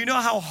 Do you know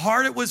how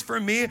hard it was for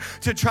me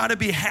to try to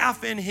be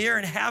half in here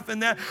and half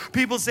in that?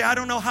 People say, I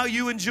don't know how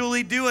you and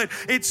Julie do it.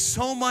 It's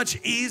so much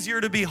easier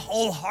to be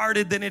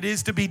wholehearted than it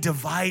is to be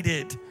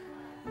divided.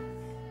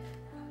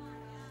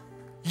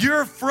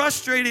 You're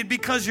frustrated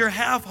because you're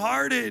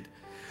half-hearted.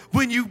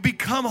 When you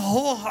become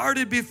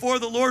wholehearted before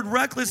the Lord,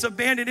 reckless,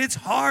 abandoned, it's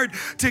hard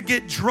to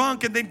get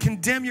drunk and then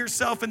condemn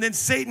yourself, and then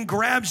Satan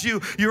grabs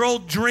you, your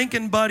old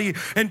drinking buddy,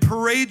 and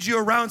parades you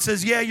around and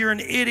says, yeah, you're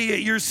an idiot,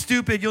 you're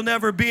stupid, you'll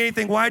never be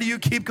anything. Why do you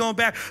keep going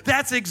back?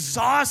 That's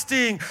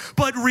exhausting.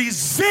 But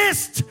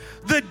resist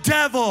the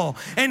devil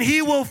and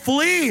he will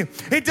flee.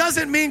 It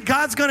doesn't mean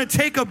God's going to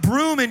take a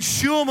broom and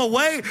shoo him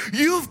away.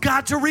 You've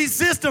got to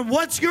resist him.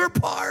 What's your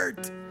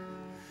part?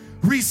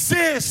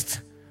 Resist.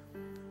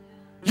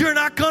 You're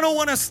not going to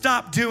want to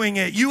stop doing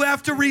it. You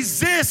have to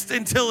resist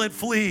until it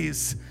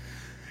flees.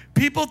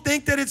 People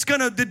think that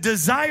the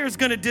desire's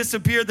going to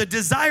disappear. The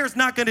desire's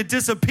not going to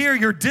disappear.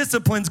 Your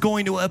discipline's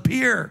going to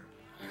appear.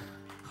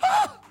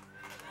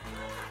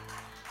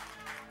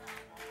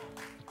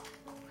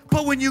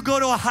 But when you go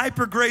to a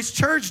hyper grace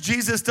church,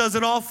 Jesus does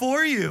it all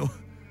for you.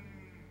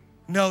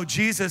 No,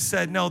 Jesus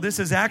said, no, this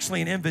is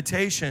actually an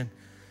invitation.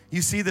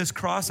 You see this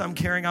cross I'm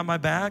carrying on my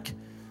back?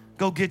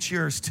 Go get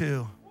yours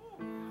too.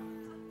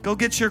 Go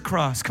get your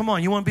cross. Come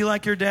on, you want to be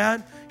like your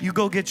dad? You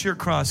go get your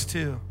cross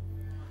too.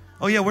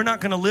 Oh yeah, we're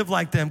not going to live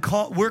like them.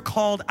 We're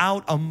called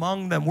out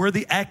among them. We're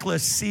the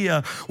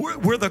ecclesia.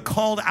 We're the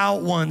called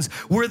out ones.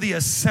 We're the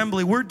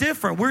assembly. We're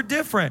different. We're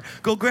different.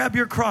 Go grab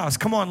your cross.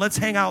 Come on, let's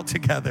hang out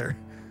together.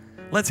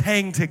 Let's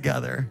hang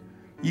together.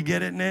 You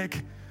get it,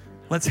 Nick?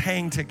 Let's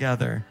hang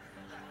together.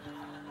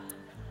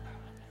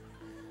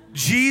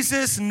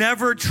 Jesus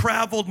never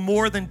traveled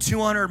more than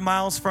 200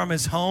 miles from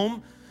his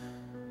home.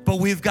 But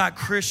we've got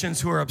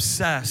Christians who are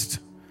obsessed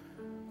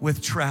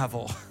with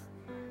travel.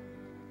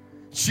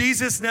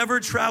 Jesus never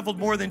traveled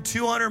more than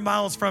 200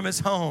 miles from his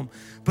home,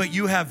 but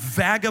you have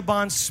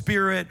vagabond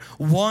spirit,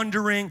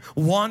 wandering,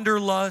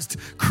 wanderlust,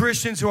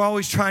 Christians who are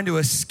always trying to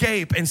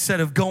escape instead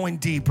of going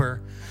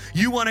deeper.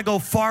 You want to go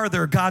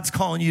farther, God's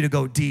calling you to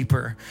go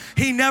deeper.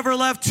 He never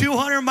left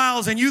 200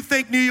 miles, and you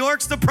think New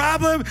York's the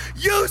problem?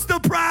 Use the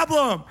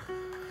problem.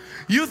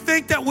 You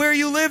think that where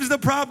you live is the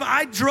problem?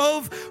 I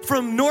drove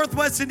from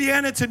Northwest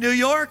Indiana to New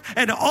York,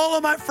 and all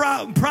of my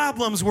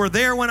problems were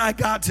there when I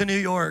got to New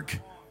York.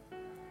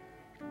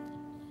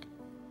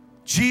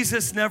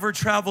 Jesus never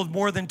traveled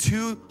more than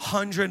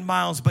 200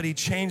 miles, but he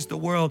changed the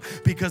world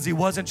because he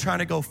wasn't trying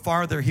to go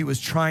farther. He was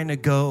trying to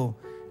go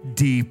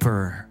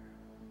deeper.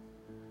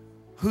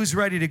 Who's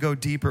ready to go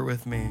deeper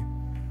with me?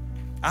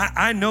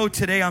 I know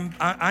today,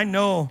 I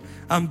know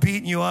I'm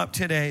beating you up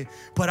today,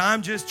 but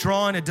I'm just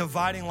drawing a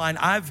dividing line.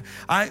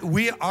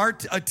 Our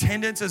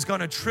attendance is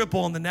going to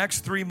triple in the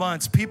next 3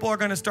 months. People are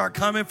going to start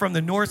coming from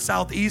the north,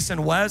 south, east,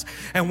 and west,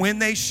 and when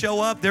they show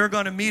up, they're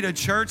going to meet a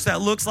church that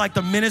looks like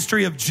the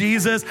ministry of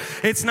Jesus.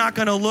 It's not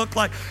going to look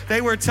like,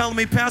 they were telling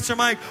me, Pastor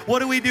Mike, what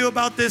do we do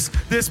about this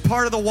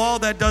part of the wall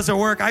that doesn't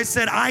work? I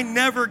said, I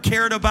never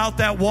cared about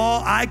that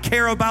wall. I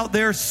care about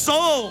their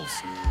souls.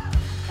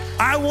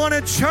 I want a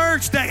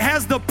church that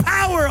has the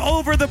power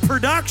over the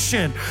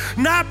production.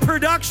 Not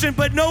production,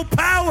 but no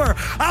power.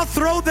 I'll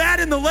throw that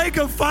in the lake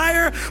of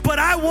fire, but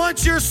I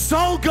want your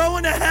soul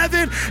going to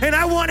heaven, and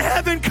I want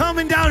heaven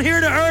coming down here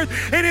to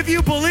earth. And if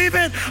you believe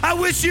it, I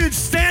wish you'd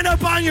stand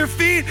up on your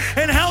feet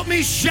and help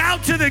me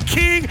shout to the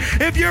King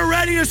if you're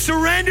ready to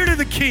surrender to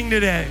the King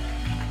today.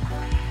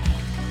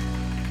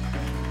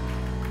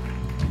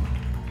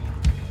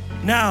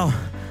 Now,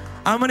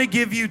 I'm going to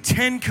give you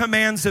 10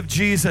 commands of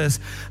Jesus.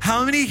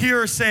 How many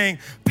here are saying,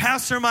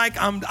 Pastor Mike,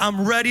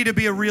 I'm ready to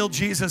be a real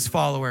Jesus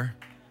follower?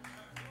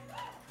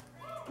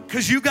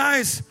 Because you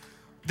guys,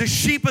 the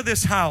sheep of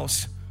this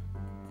house,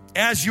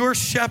 as your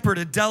shepherd,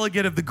 a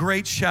delegate of the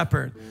great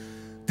shepherd,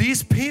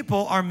 these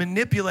people are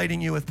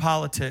manipulating you with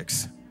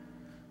politics.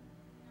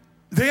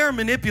 They are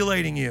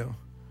manipulating you.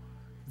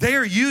 They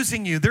are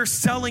using you. They're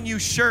selling you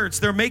shirts.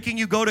 They're making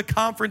you go to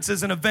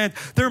conferences and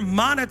events. They're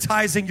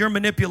monetizing your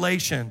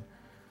manipulation.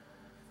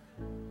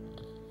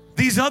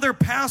 These other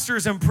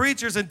pastors and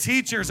preachers and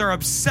teachers are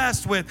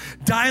obsessed with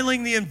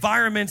dialing the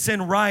environments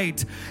in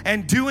right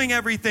and doing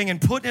everything and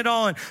putting it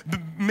on.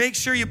 Make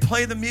sure you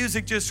play the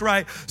music just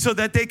right so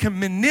that they can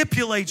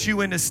manipulate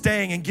you into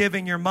staying and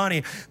giving your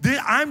money.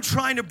 I'm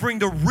trying to bring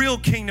the real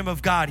kingdom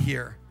of God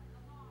here.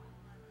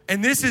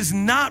 And this is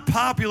not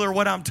popular,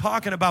 what I'm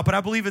talking about, but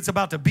I believe it's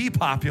about to be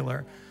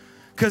popular.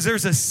 Because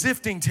there's a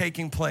sifting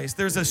taking place.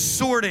 There's a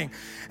sorting.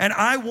 And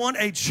I want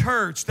a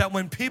church that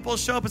when people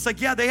show up, it's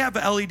like, yeah, they have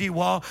an LED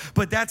wall,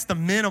 but that's the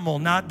minimal.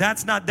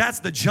 That's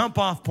the jump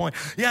off point.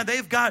 Yeah,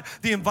 they've got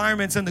the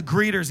environments and the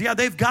greeters. Yeah,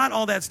 they've got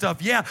all that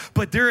stuff. Yeah,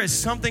 but there is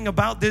something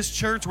about this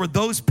church where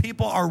those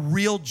people are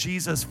real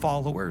Jesus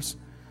followers.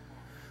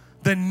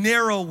 The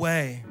narrow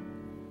way.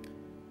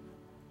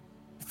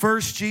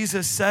 First,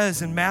 Jesus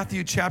says in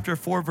Matthew chapter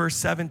 4, verse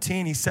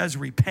 17, he says,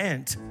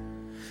 repent.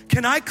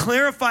 Can I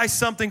clarify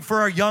something for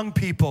our young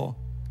people?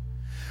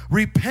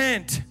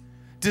 Repent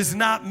does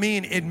not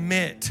mean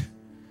admit.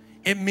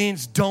 It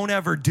means don't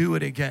ever do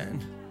it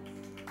again.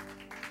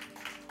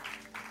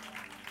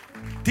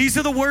 These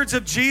are the words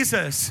of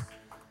Jesus.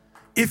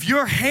 If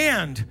your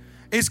hand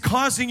is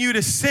causing you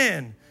to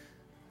sin,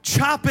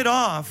 chop it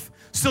off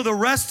so the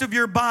rest of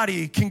your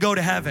body can go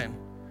to heaven.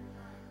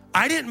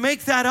 I didn't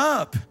make that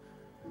up.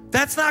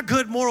 That's not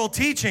good moral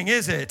teaching,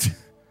 is it?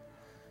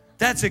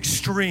 That's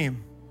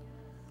extreme.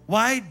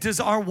 Why does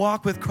our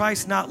walk with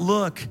Christ not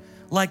look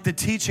like the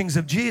teachings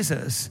of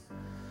Jesus?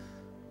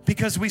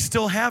 Because we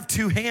still have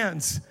two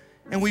hands,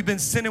 and we've been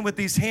sinning with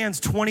these hands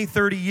 20,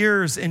 30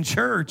 years in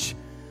church.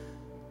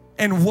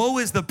 And woe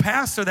is the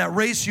pastor that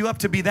raised you up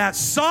to be that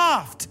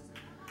soft,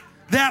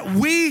 that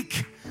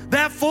weak,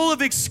 that full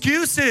of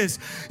excuses.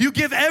 You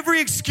give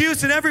every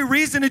excuse and every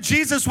reason to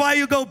Jesus why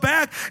you go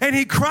back, and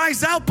he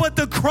cries out, but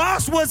the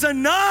cross was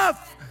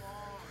enough.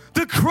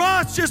 The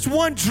cross, just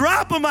one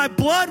drop of my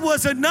blood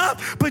was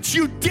enough, but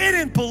you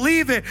didn't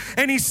believe it.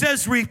 And he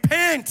says,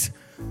 repent.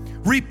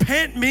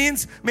 Repent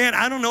means, man,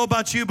 I don't know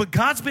about you, but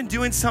God's been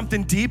doing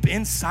something deep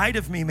inside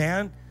of me,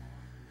 man.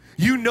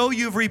 You know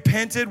you've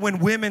repented when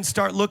women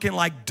start looking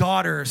like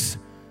daughters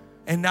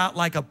and not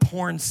like a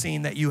porn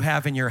scene that you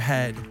have in your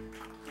head.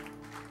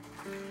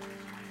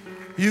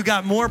 You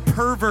got more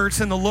perverts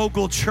in the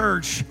local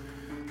church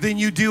than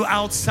you do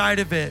outside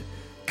of it,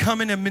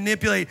 coming to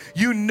manipulate.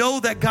 You know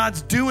that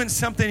God's doing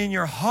something in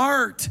your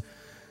heart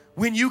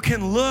when you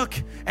can look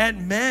at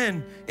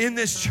men in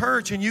this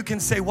church and you can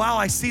say, wow,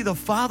 I see the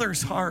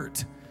Father's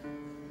heart.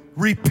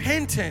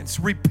 Repentance,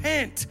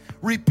 repent,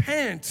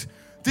 repent.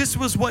 This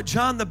was what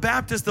John the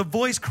Baptist, the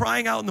voice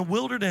crying out in the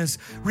wilderness,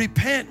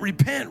 repent,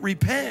 repent,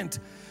 repent.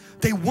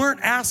 They weren't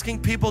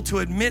asking people to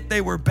admit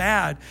they were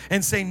bad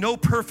and say no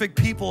perfect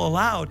people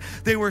allowed.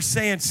 They were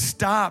saying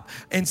stop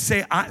and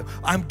say,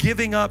 I'm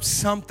giving up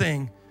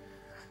something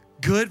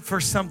good for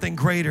something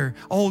greater.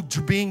 Oh,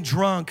 being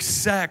drunk,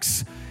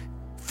 sex,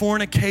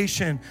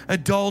 fornication,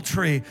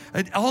 adultery,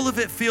 all of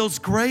it feels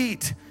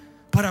great,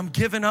 but I'm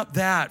giving up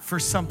that for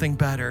something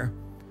better.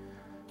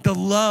 The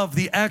love,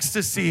 the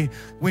ecstasy,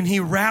 when he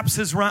wraps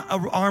his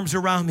arms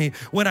around me,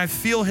 when I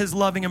feel his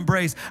loving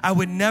embrace, I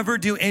would never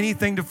do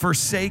anything to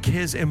forsake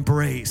his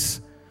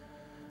embrace.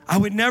 I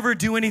would never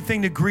do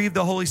anything to grieve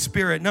the Holy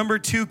Spirit. Number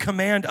 2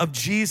 command of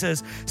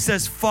Jesus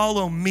says,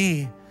 follow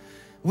me,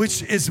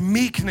 which is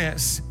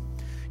meekness.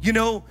 You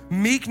know,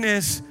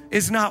 meekness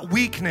is not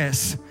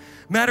weakness.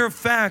 Matter of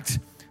fact,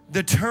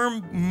 the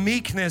term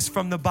meekness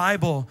from the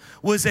Bible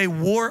was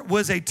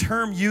a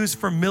term used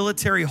for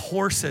military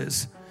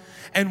horses.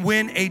 And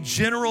when a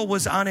general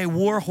was on a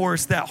war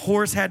horse, that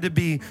horse had to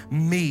be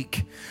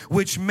meek,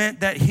 which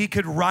meant that he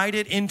could ride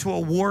it into a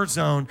war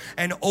zone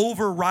and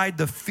override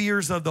the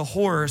fears of the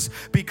horse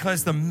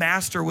because the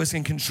master was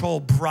in control,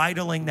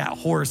 bridling that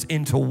horse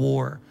into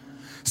war.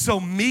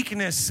 So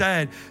meekness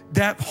said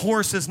that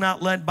horse is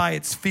not led by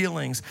its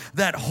feelings.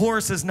 That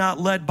horse is not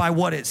led by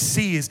what it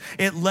sees.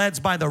 It leads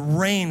by the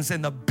reins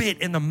and the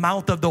bit in the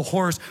mouth of the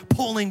horse,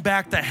 pulling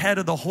back the head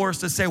of the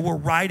horse to say we're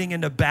riding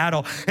into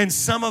battle. And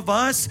some of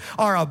us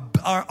are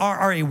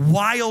a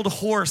wild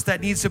horse that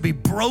needs to be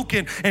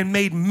broken and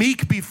made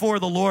meek before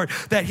the Lord,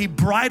 that he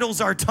bridles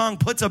our tongue,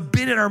 puts a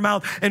bit in our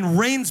mouth, and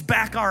reins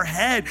back our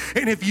head.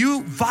 And if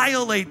you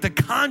violate the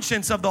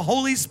conscience of the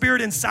Holy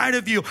Spirit inside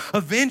of you,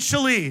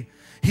 eventually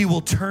he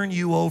will turn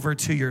you over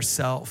to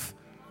yourself.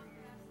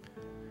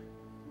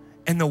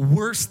 And the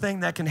worst thing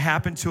that can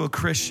happen to a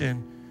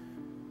Christian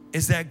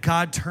is that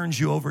God turns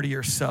you over to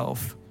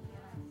yourself.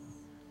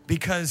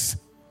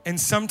 And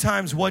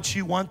sometimes what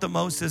you want the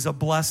most is a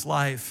blessed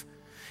life.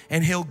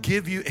 And he'll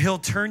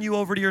turn you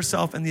over to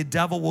yourself, and the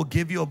devil will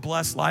give you a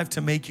blessed life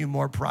to make you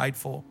more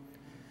prideful.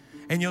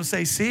 And you'll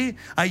say, see,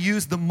 I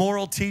used the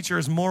moral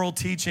teacher's moral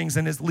teachings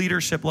and his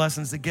leadership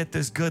lessons to get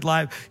this good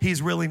life.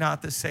 He's really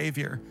not the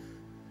Savior.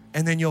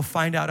 And then you'll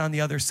find out on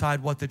the other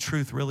side what the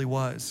truth really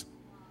was.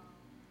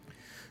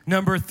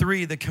 Number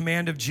 3, the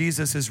command of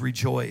Jesus is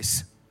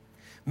rejoice.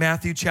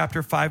 Matthew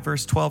chapter 5,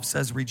 verse 12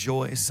 says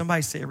rejoice.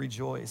 Somebody say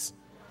rejoice.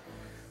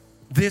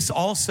 This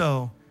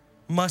also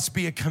must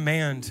be a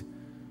command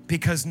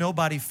because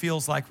nobody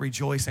feels like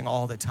rejoicing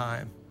all the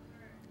time.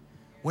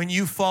 When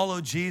you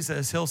follow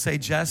Jesus, he'll say,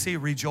 Jesse,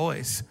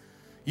 rejoice.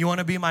 You want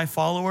to be my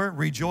follower?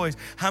 Rejoice.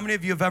 How many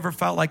of you have ever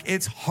felt like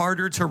it's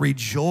harder to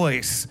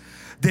rejoice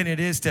than it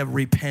is to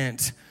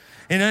repent?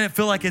 And I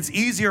feel like it's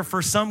easier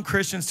for some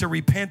Christians to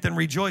repent than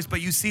rejoice,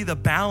 but you see the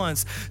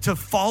balance. To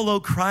follow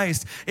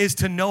Christ is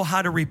to know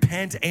how to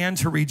repent and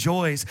to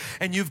rejoice.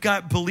 And you've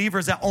got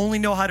believers that only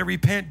know how to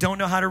repent, don't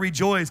know how to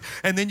rejoice.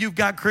 And then you've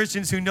got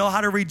Christians who know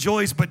how to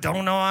rejoice, but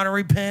don't know how to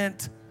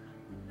repent.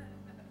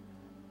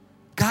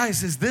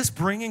 Guys, is this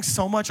bringing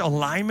so much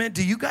alignment?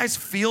 Do you guys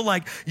feel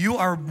like you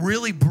are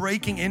really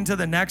breaking into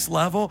the next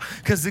level?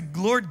 Because the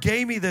Lord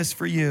gave me this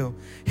for you.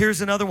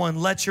 Here's another one.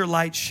 Let your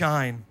light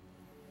shine.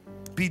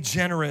 Be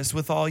generous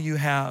with all you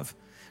have.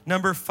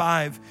 Number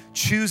 5,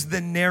 choose the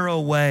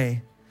narrow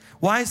way.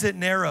 Why is it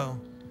narrow?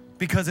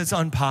 Because it's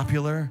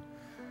unpopular.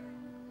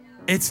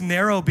 It's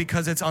narrow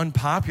because it's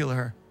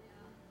unpopular.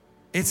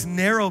 It's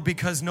narrow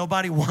because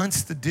nobody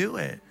wants to do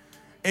it.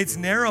 It's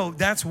narrow.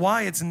 That's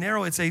why it's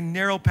narrow. It's a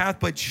narrow path,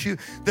 but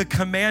the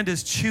command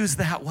is choose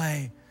that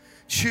way.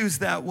 Choose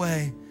that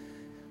way.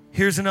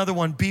 Here's another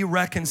one. Be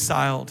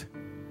reconciled,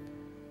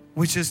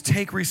 which is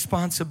take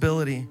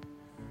responsibility.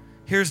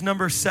 Here's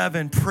number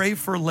 7. Pray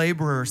for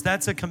laborers.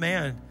 That's a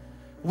command.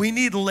 We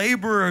need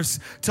laborers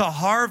to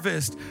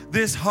harvest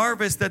this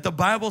harvest that the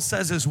Bible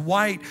says is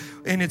white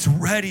and it's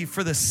ready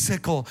for the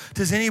sickle.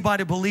 Does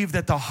anybody believe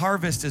that the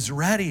harvest is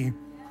ready?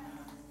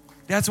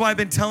 That's why I've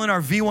been telling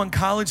our V1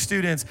 college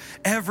students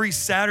every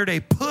Saturday,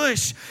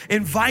 push,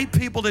 invite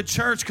people to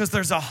church because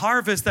there's a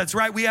harvest that's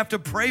right. We have to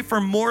pray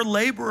for more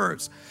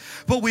laborers.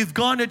 But we've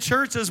gone to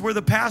churches where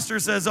the pastor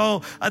says,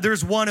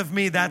 there's one of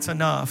me, that's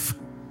enough.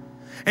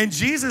 And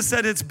Jesus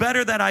said, it's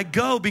better that I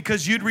go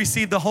because you'd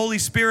receive the Holy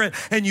Spirit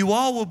and you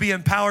all will be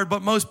empowered.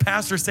 But most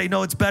pastors say,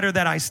 no, it's better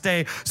that I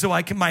stay so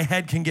my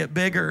head can get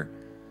bigger.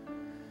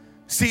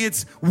 See,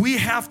 we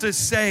have to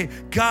say,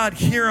 God,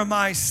 here am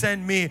I,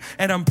 send me.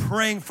 And I'm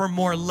praying for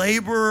more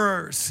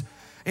laborers.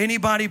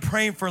 Anybody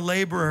praying for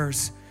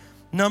laborers?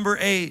 Number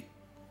 8,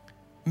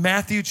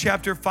 Matthew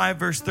chapter 5,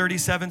 verse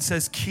 37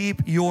 says,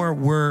 keep your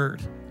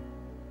word.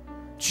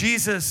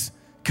 Jesus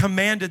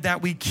commanded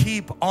that we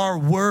keep our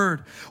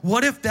word.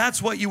 What if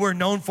that's what you were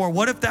known for?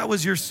 What if that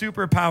was your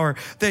superpower,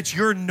 that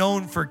you're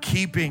known for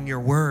keeping your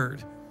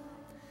word?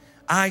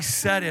 I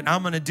said it,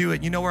 I'm going to do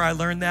it. You know where I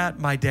learned that?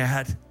 My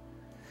dad.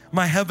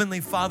 My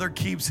heavenly Father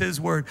keeps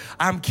his word.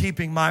 I'm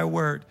keeping my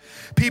word.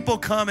 People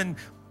come and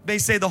they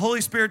say, the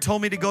Holy Spirit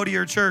told me to go to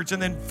your church.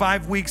 And then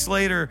 5 weeks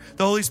later,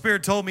 the Holy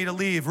Spirit told me to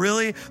leave.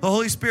 Really? The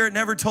Holy Spirit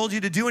never told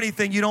you to do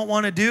anything you don't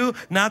want to do?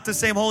 Not the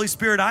same Holy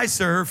Spirit I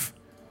serve.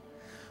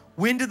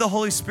 When did the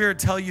Holy Spirit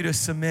tell you to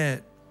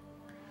submit?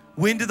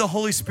 When did the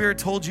Holy Spirit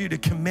told you to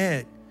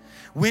commit?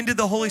 When did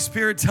the Holy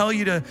Spirit tell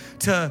you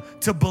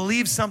to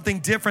believe something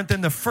different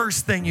than the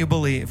first thing you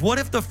believe? What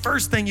if the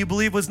first thing you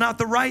believe was not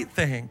the right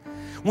thing?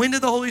 When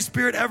did the Holy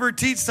Spirit ever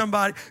teach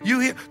somebody?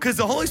 Because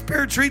the Holy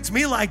Spirit treats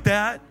me like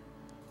that.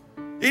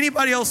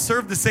 Anybody else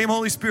serve the same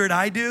Holy Spirit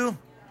I do?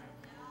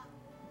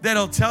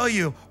 That'll tell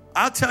you,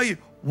 I'll tell you,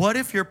 what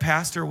if your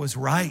pastor was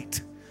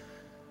right?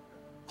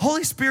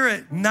 Holy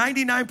Spirit,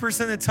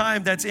 99% of the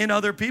time that's in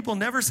other people,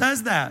 never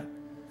says that.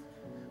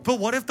 But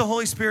what if the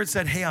Holy Spirit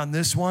said, hey, on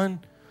this one,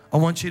 I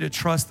want you to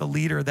trust the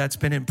leader that's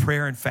been in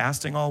prayer and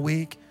fasting all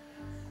week.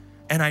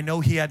 And I know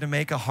he had to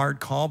make a hard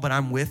call, but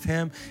I'm with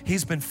him.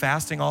 He's been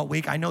fasting all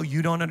week. I know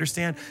you don't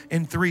understand.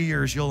 In 3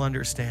 years, you'll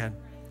understand.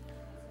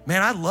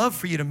 Man, I'd love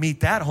for you to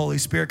meet that Holy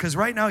Spirit because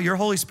right now your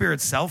Holy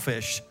Spirit's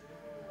selfish.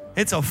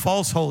 It's a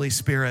false Holy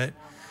Spirit.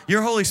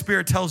 Your Holy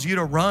Spirit tells you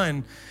to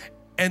run.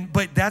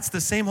 But that's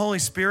the same Holy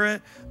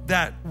Spirit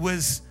that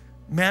was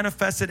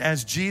manifested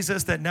as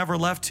Jesus that never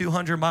left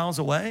 200 miles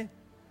away.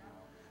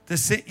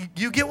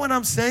 You get what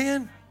I'm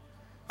saying?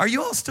 Are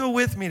you all still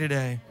with me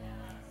today?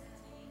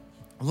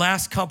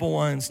 Last couple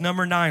ones.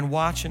 Number 9,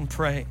 watch and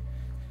pray.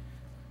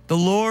 The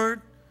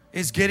Lord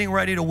is getting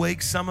ready to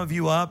wake some of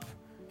you up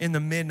in the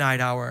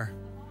midnight hour.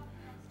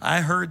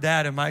 I heard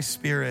that in my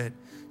spirit.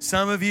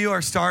 Some of you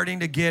are starting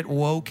to get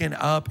woken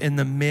up in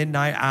the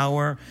midnight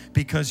hour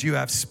because you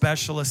have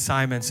special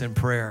assignments in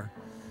prayer.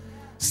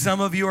 Some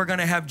of you are going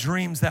to have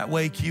dreams that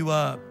wake you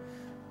up.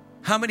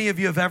 How many of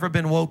you have ever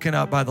been woken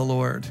up by the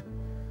Lord?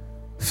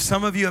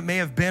 Some of you, it may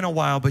have been a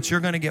while, but you're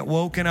going to get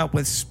woken up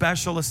with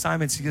special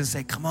assignments. You're going to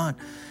say, come on,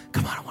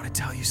 I want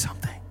to tell you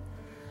something.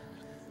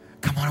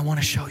 Come on, I want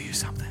to show you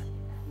something.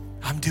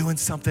 I'm doing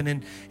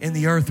something in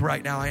the earth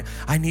right now.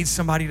 I need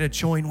somebody to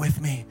join with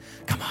me.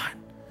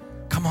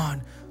 Come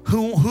on.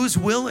 Who's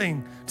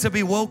willing to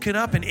be woken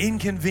up and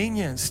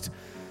inconvenienced?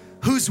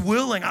 Who's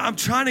willing? I'm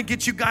trying to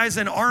get you guys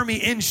an army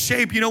in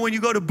shape. You know, when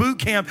you go to boot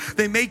camp,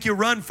 they make you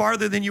run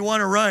farther than you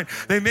want to run.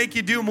 They make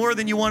you do more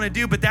than you want to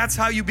do, but that's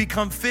how you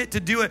become fit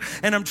to do it.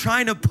 And I'm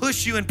trying to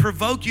push you and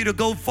provoke you to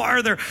go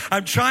farther.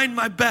 I'm trying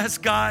my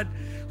best, God.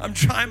 I'm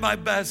trying my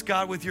best,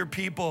 God, with your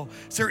people.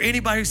 Is there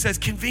anybody who says,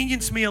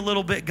 convenience me a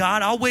little bit,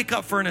 God? I'll wake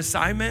up for an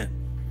assignment.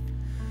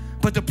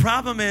 But the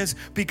problem is,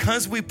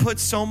 because we put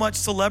so much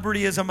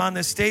celebrityism on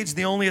this stage,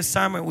 the only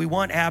assignment we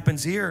want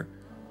happens here.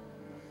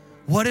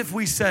 What if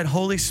we said,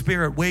 Holy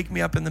Spirit, wake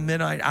me up in the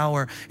midnight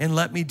hour and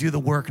let me do the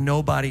work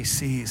nobody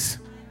sees?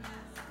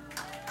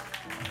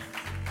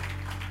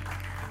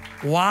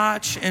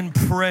 Watch and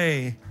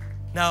pray.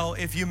 Now,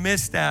 if you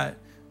missed that,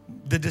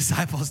 the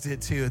disciples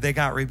did too. They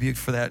got rebuked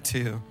for that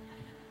too.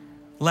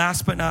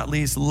 Last but not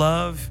least,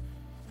 love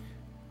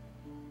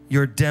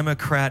your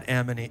Democrat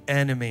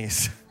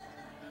enemies.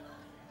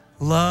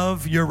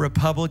 Love your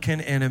Republican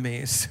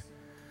enemies.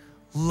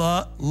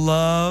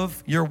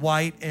 Love your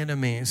white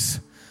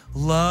enemies.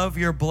 Love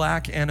your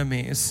black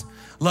enemies.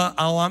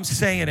 I'm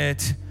saying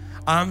it.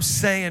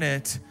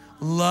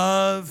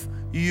 Love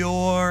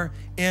your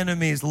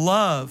enemies.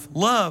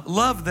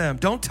 Love them.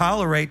 Don't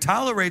tolerate.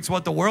 Tolerate's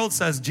what the world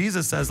says.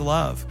 Jesus says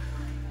love.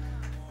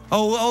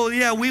 Oh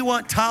yeah, we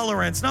want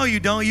tolerance. No, you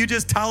don't. You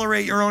just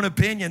tolerate your own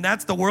opinion.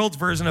 That's the world's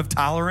version of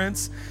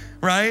tolerance,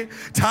 right?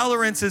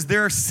 Tolerance is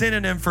their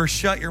synonym for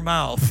shut your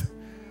mouth.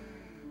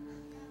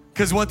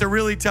 Because what they're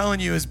really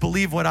telling you is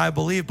believe what I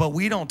believe, but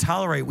we don't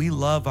tolerate. We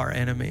love our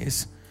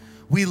enemies.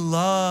 We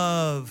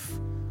love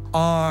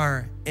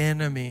our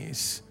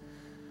enemies.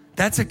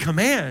 That's a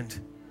command.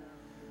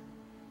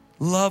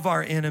 Love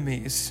our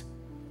enemies.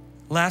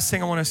 Last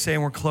thing I want to say,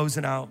 and we're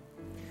closing out.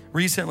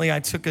 Recently,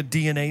 I took a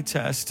DNA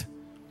test.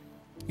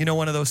 You know,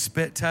 one of those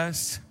spit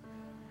tests?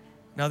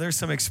 Now, there's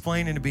some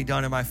explaining to be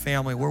done in my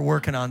family. We're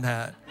working on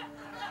that.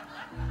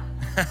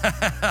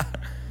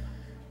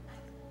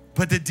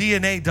 But the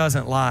DNA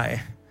doesn't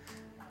lie.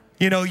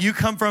 You know, you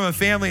come from a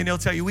family and they'll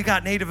tell you, we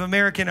got Native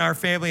American in our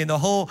family, and the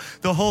whole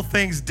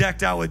thing's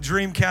decked out with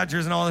dream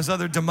catchers and all this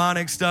other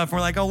demonic stuff. We're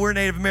like, oh, we're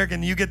Native American,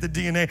 and you get the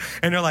DNA.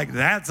 And they're like,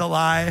 that's a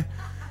lie.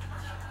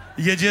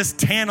 You just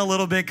tan a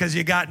little bit because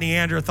you got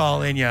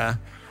Neanderthal in you.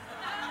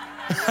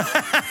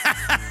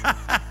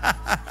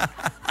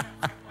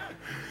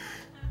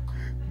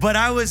 But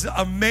I was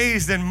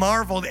amazed and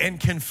marveled and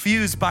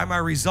confused by my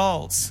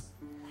results.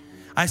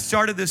 I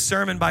started this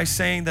sermon by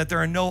saying that there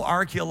are no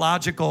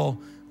archaeological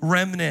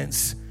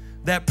remnants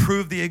that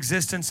prove the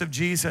existence of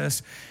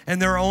Jesus. And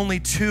there are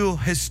only 2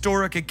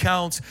 historic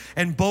accounts,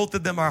 and both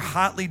of them are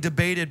hotly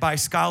debated by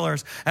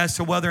scholars as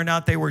to whether or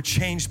not they were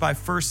changed by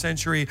first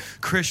century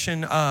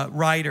Christian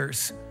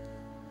writers.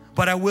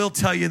 But I will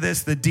tell you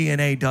this, the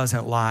DNA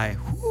doesn't lie.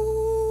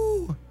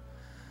 Woo.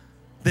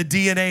 The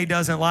DNA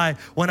doesn't lie.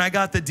 When I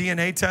got the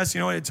DNA test, you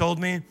know what it told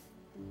me?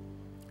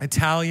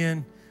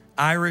 Italian,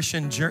 Irish,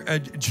 and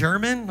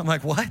German. I'm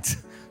like, what?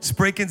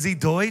 Sprechen Sie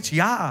Deutsch?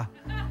 Ja.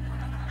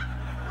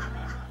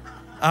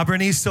 Aber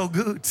nicht so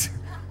gut.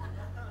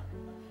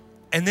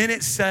 And then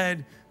it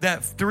said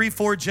that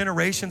 3-4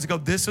 generations ago,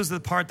 this was the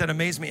part that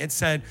amazed me. It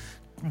said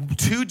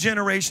 2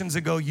 generations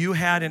ago, you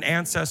had an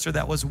ancestor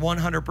that was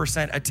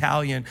 100%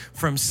 Italian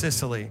from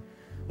Sicily,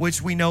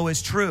 which we know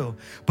is true.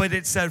 But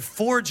it said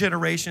 4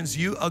 generations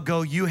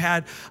ago, you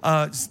had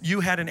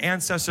an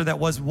ancestor that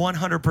was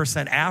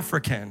 100%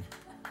 African.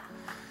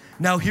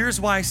 Now, here's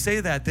why I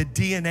say that. The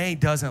DNA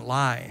doesn't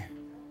lie.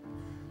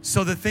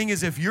 So the thing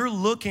is, if you're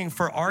looking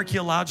for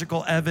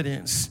archaeological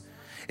evidence,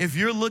 if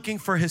you're looking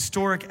for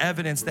historic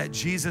evidence that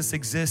Jesus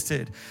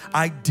existed,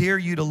 I dare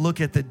you to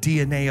look at the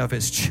DNA of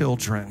his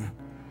children.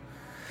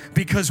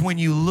 Because when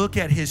you look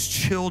at his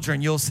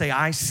children, you'll say,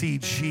 I see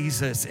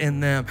Jesus in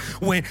them.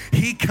 When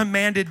he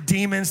commanded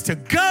demons to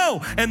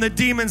go, and the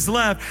demons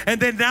left. And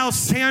then now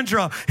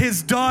Sandra,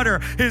 his daughter,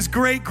 his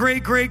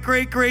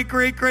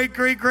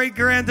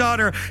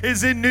great-great-great-great-great-great-great-great-great-granddaughter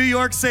is in New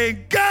York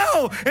saying,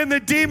 go! And the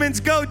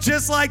demons go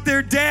just like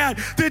their dad.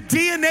 The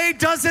DNA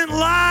doesn't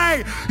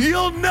lie.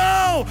 You'll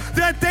know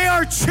that they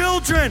are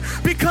children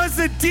because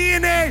the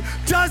DNA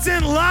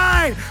doesn't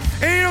lie.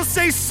 And it'll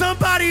say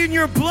somebody in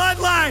your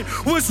bloodline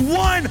was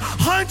 100%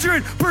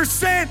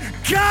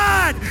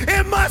 God.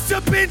 It must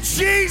have been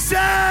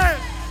Jesus.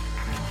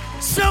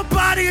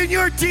 Somebody in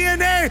your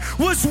DNA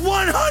was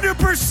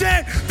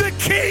 100% the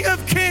King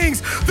of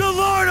Kings, the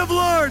Lord of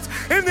Lords,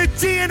 and the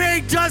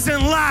DNA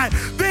doesn't lie.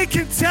 They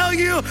can tell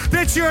you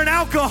that you're an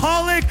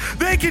alcoholic.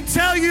 They can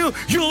tell you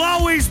you'll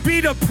always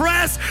be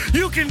depressed.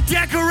 You can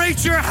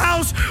decorate your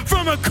house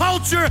from a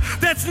culture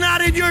that's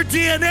not in your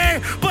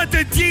DNA, but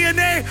the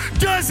DNA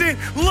doesn't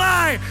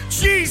lie.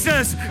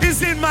 Jesus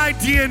is in my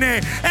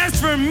DNA. As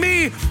for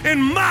me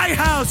and my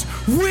house,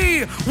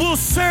 we will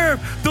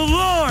serve the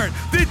Lord.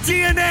 The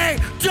DNA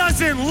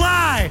doesn't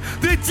lie.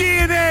 The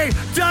DNA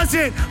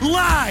doesn't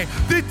lie.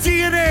 The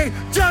DNA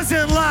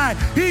doesn't lie.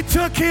 He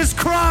took his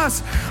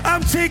cross.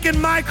 I'm taking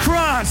my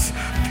cross.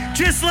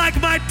 Just like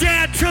my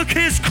dad took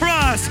his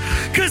cross,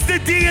 because the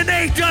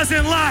DNA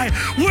doesn't lie.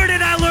 Where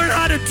did I learn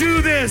how to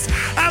do this?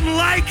 I'm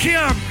like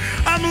him.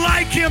 I'm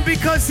like him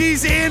because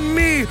he's in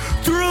me,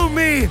 through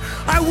me.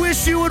 I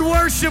wish you would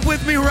worship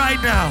with me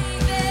right now.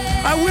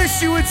 I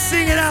wish you would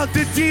sing it out.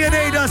 The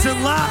DNA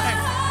doesn't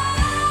lie.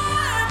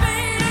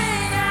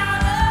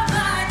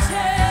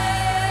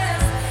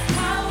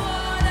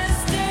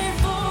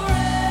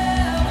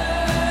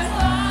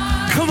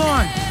 Come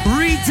on,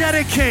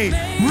 rededicate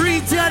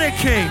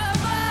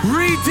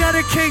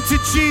to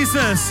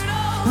Jesus.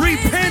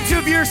 Repent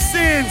of your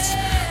sins.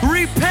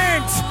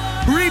 Repent.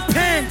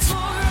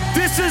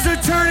 This is a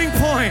turning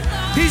point.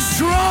 He's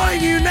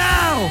drawing you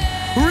now.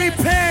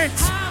 Repent.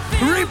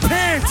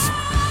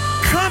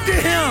 Come to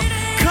him.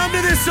 Come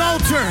to this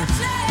altar.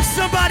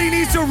 Somebody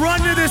needs to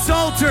run to this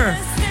altar.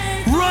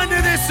 Run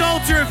to this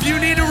altar if you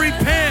need to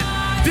repent.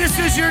 This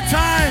is your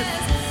time.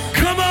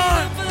 Come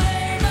on.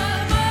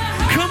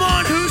 Come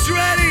on, who's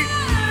ready?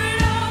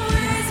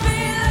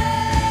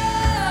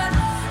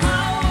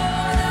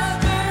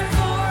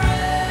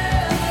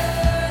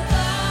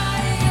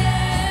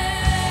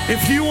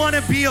 If you want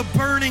to be a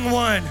burning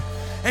one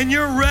and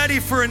you're ready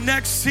for a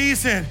next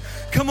season,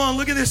 come on,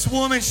 look at this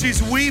woman.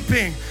 She's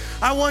weeping.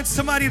 I want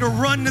somebody to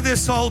run to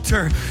this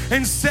altar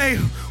and say,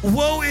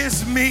 woe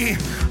is me.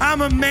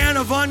 I'm a man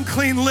of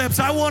unclean lips.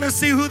 I want to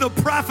see who the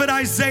prophet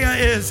Isaiah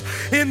is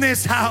in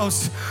this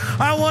house.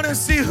 I want to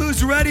see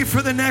who's ready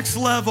for the next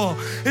level.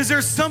 Is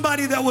there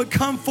somebody that would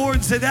come forward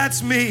and say,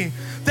 that's me.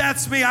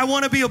 That's me. I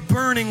want to be a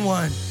burning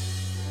one.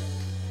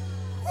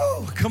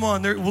 Woo, come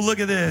on, well, look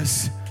at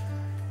this.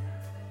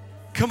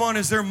 Come on,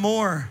 is there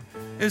more?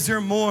 Is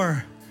there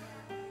more?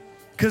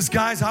 Because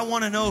guys, I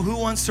want to know who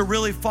wants to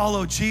really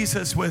follow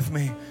Jesus with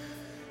me.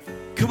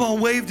 Come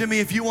on, wave to me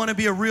if you want to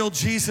be a real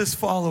Jesus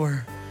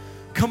follower.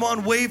 Come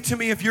on, wave to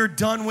me if you're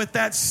done with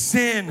that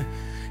sin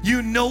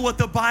You know what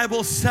the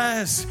Bible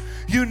says.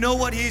 You know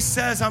what he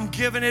says. I'm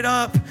giving it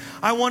up.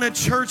 I want a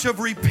church of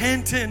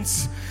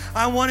repentance.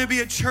 I want to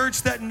be a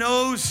church that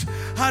knows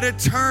how to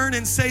turn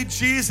and say,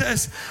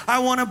 Jesus, I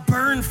want to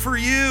burn for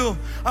you.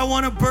 I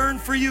want to burn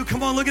for you.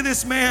 Come on, look at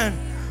this man.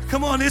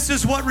 Come on, this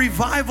is what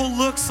revival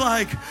looks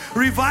like.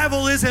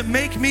 Revival isn't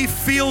make me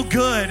feel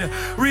good.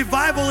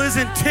 Revival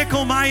isn't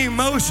tickle my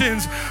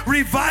emotions.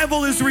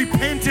 Revival is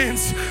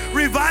repentance.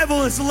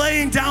 Revival is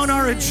laying down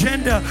our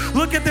agenda.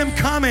 Look at them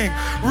coming.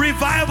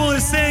 Revival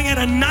is saying at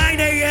a 9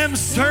 a.m.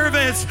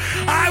 service,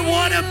 I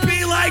want to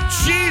be like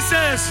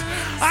Jesus.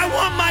 I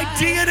want my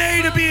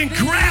DNA to be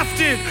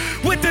engrafted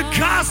with the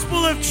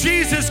gospel of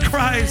Jesus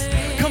Christ.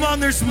 Come on,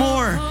 there's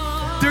more.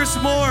 There's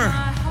more.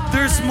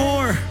 There's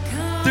more.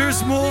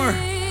 There's more.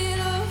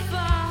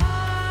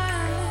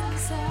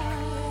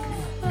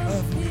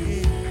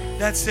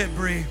 That's it,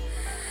 Bree.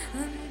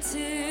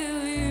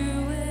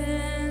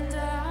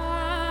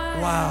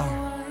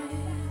 Wow.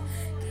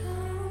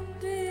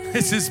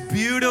 This is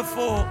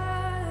beautiful.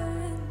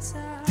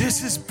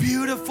 This is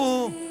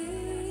beautiful.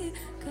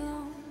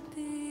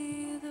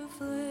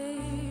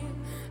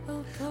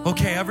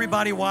 Okay,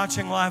 everybody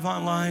watching live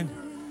online,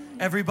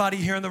 everybody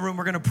here in the room,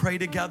 we're going to pray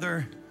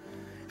together.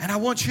 And I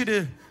want you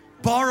to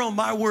borrow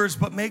my words,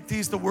 but make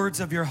these the words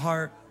of your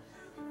heart.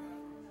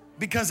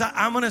 Because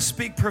I'm going to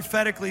speak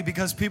prophetically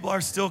because people are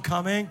still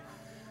coming.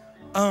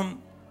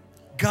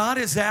 God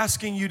is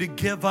asking you to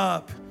give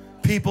up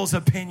people's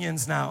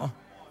opinions now.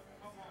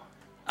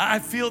 I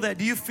feel that.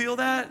 Do you feel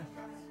that?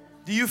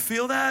 Do you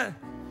feel that?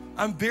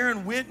 I'm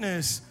bearing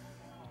witness.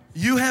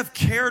 You have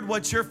cared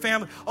what your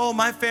family, oh,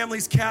 my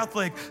family's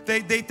Catholic.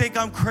 They think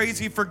I'm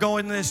crazy for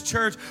going to this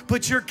church.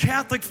 But your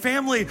Catholic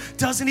family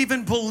doesn't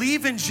even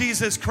believe in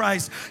Jesus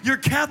Christ. Your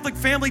Catholic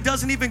family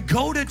doesn't even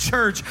go to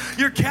church.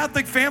 Your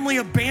Catholic family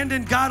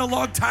abandoned God a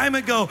long time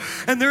ago.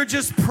 And they're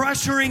just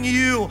pressuring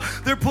you.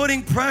 They're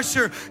putting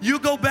pressure. You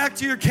go back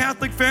to your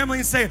Catholic family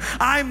and say,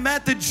 I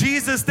met the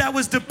Jesus that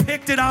was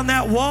depicted on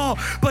that wall.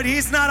 But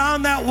he's not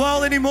on that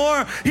wall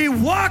anymore. He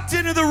walked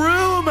into the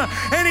room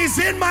and he's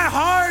in my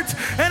heart.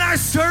 And I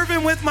serve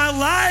him with my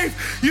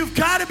life. You've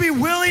got to be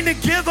willing to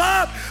give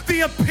up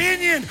the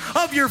opinion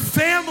of your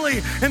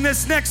family in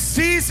this next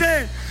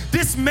season.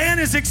 This man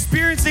is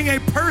experiencing a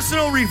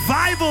personal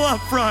revival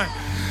up front.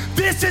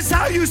 This is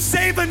how you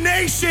save a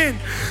nation.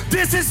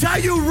 This is how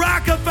you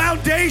rock a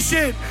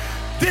foundation.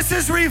 This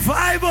is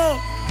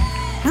revival,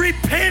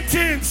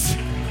 repentance,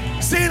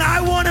 saying, I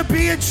want to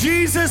be a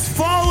Jesus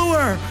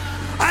follower.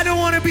 I don't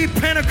want to be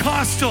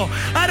Pentecostal.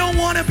 I don't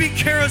want to be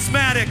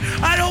charismatic.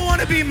 I don't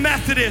want to be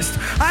Methodist.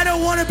 I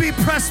don't want to be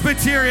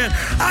Presbyterian.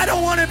 I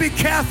don't want to be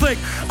Catholic.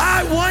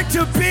 I want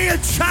to be a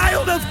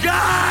child of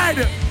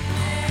God.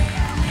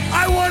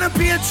 I want to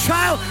be a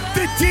child.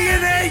 The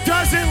DNA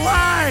doesn't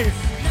lie.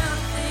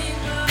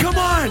 Come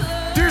on.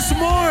 There's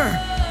more.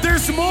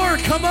 There's more.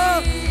 Come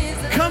up.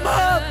 Come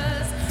up.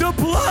 The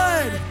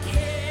blood.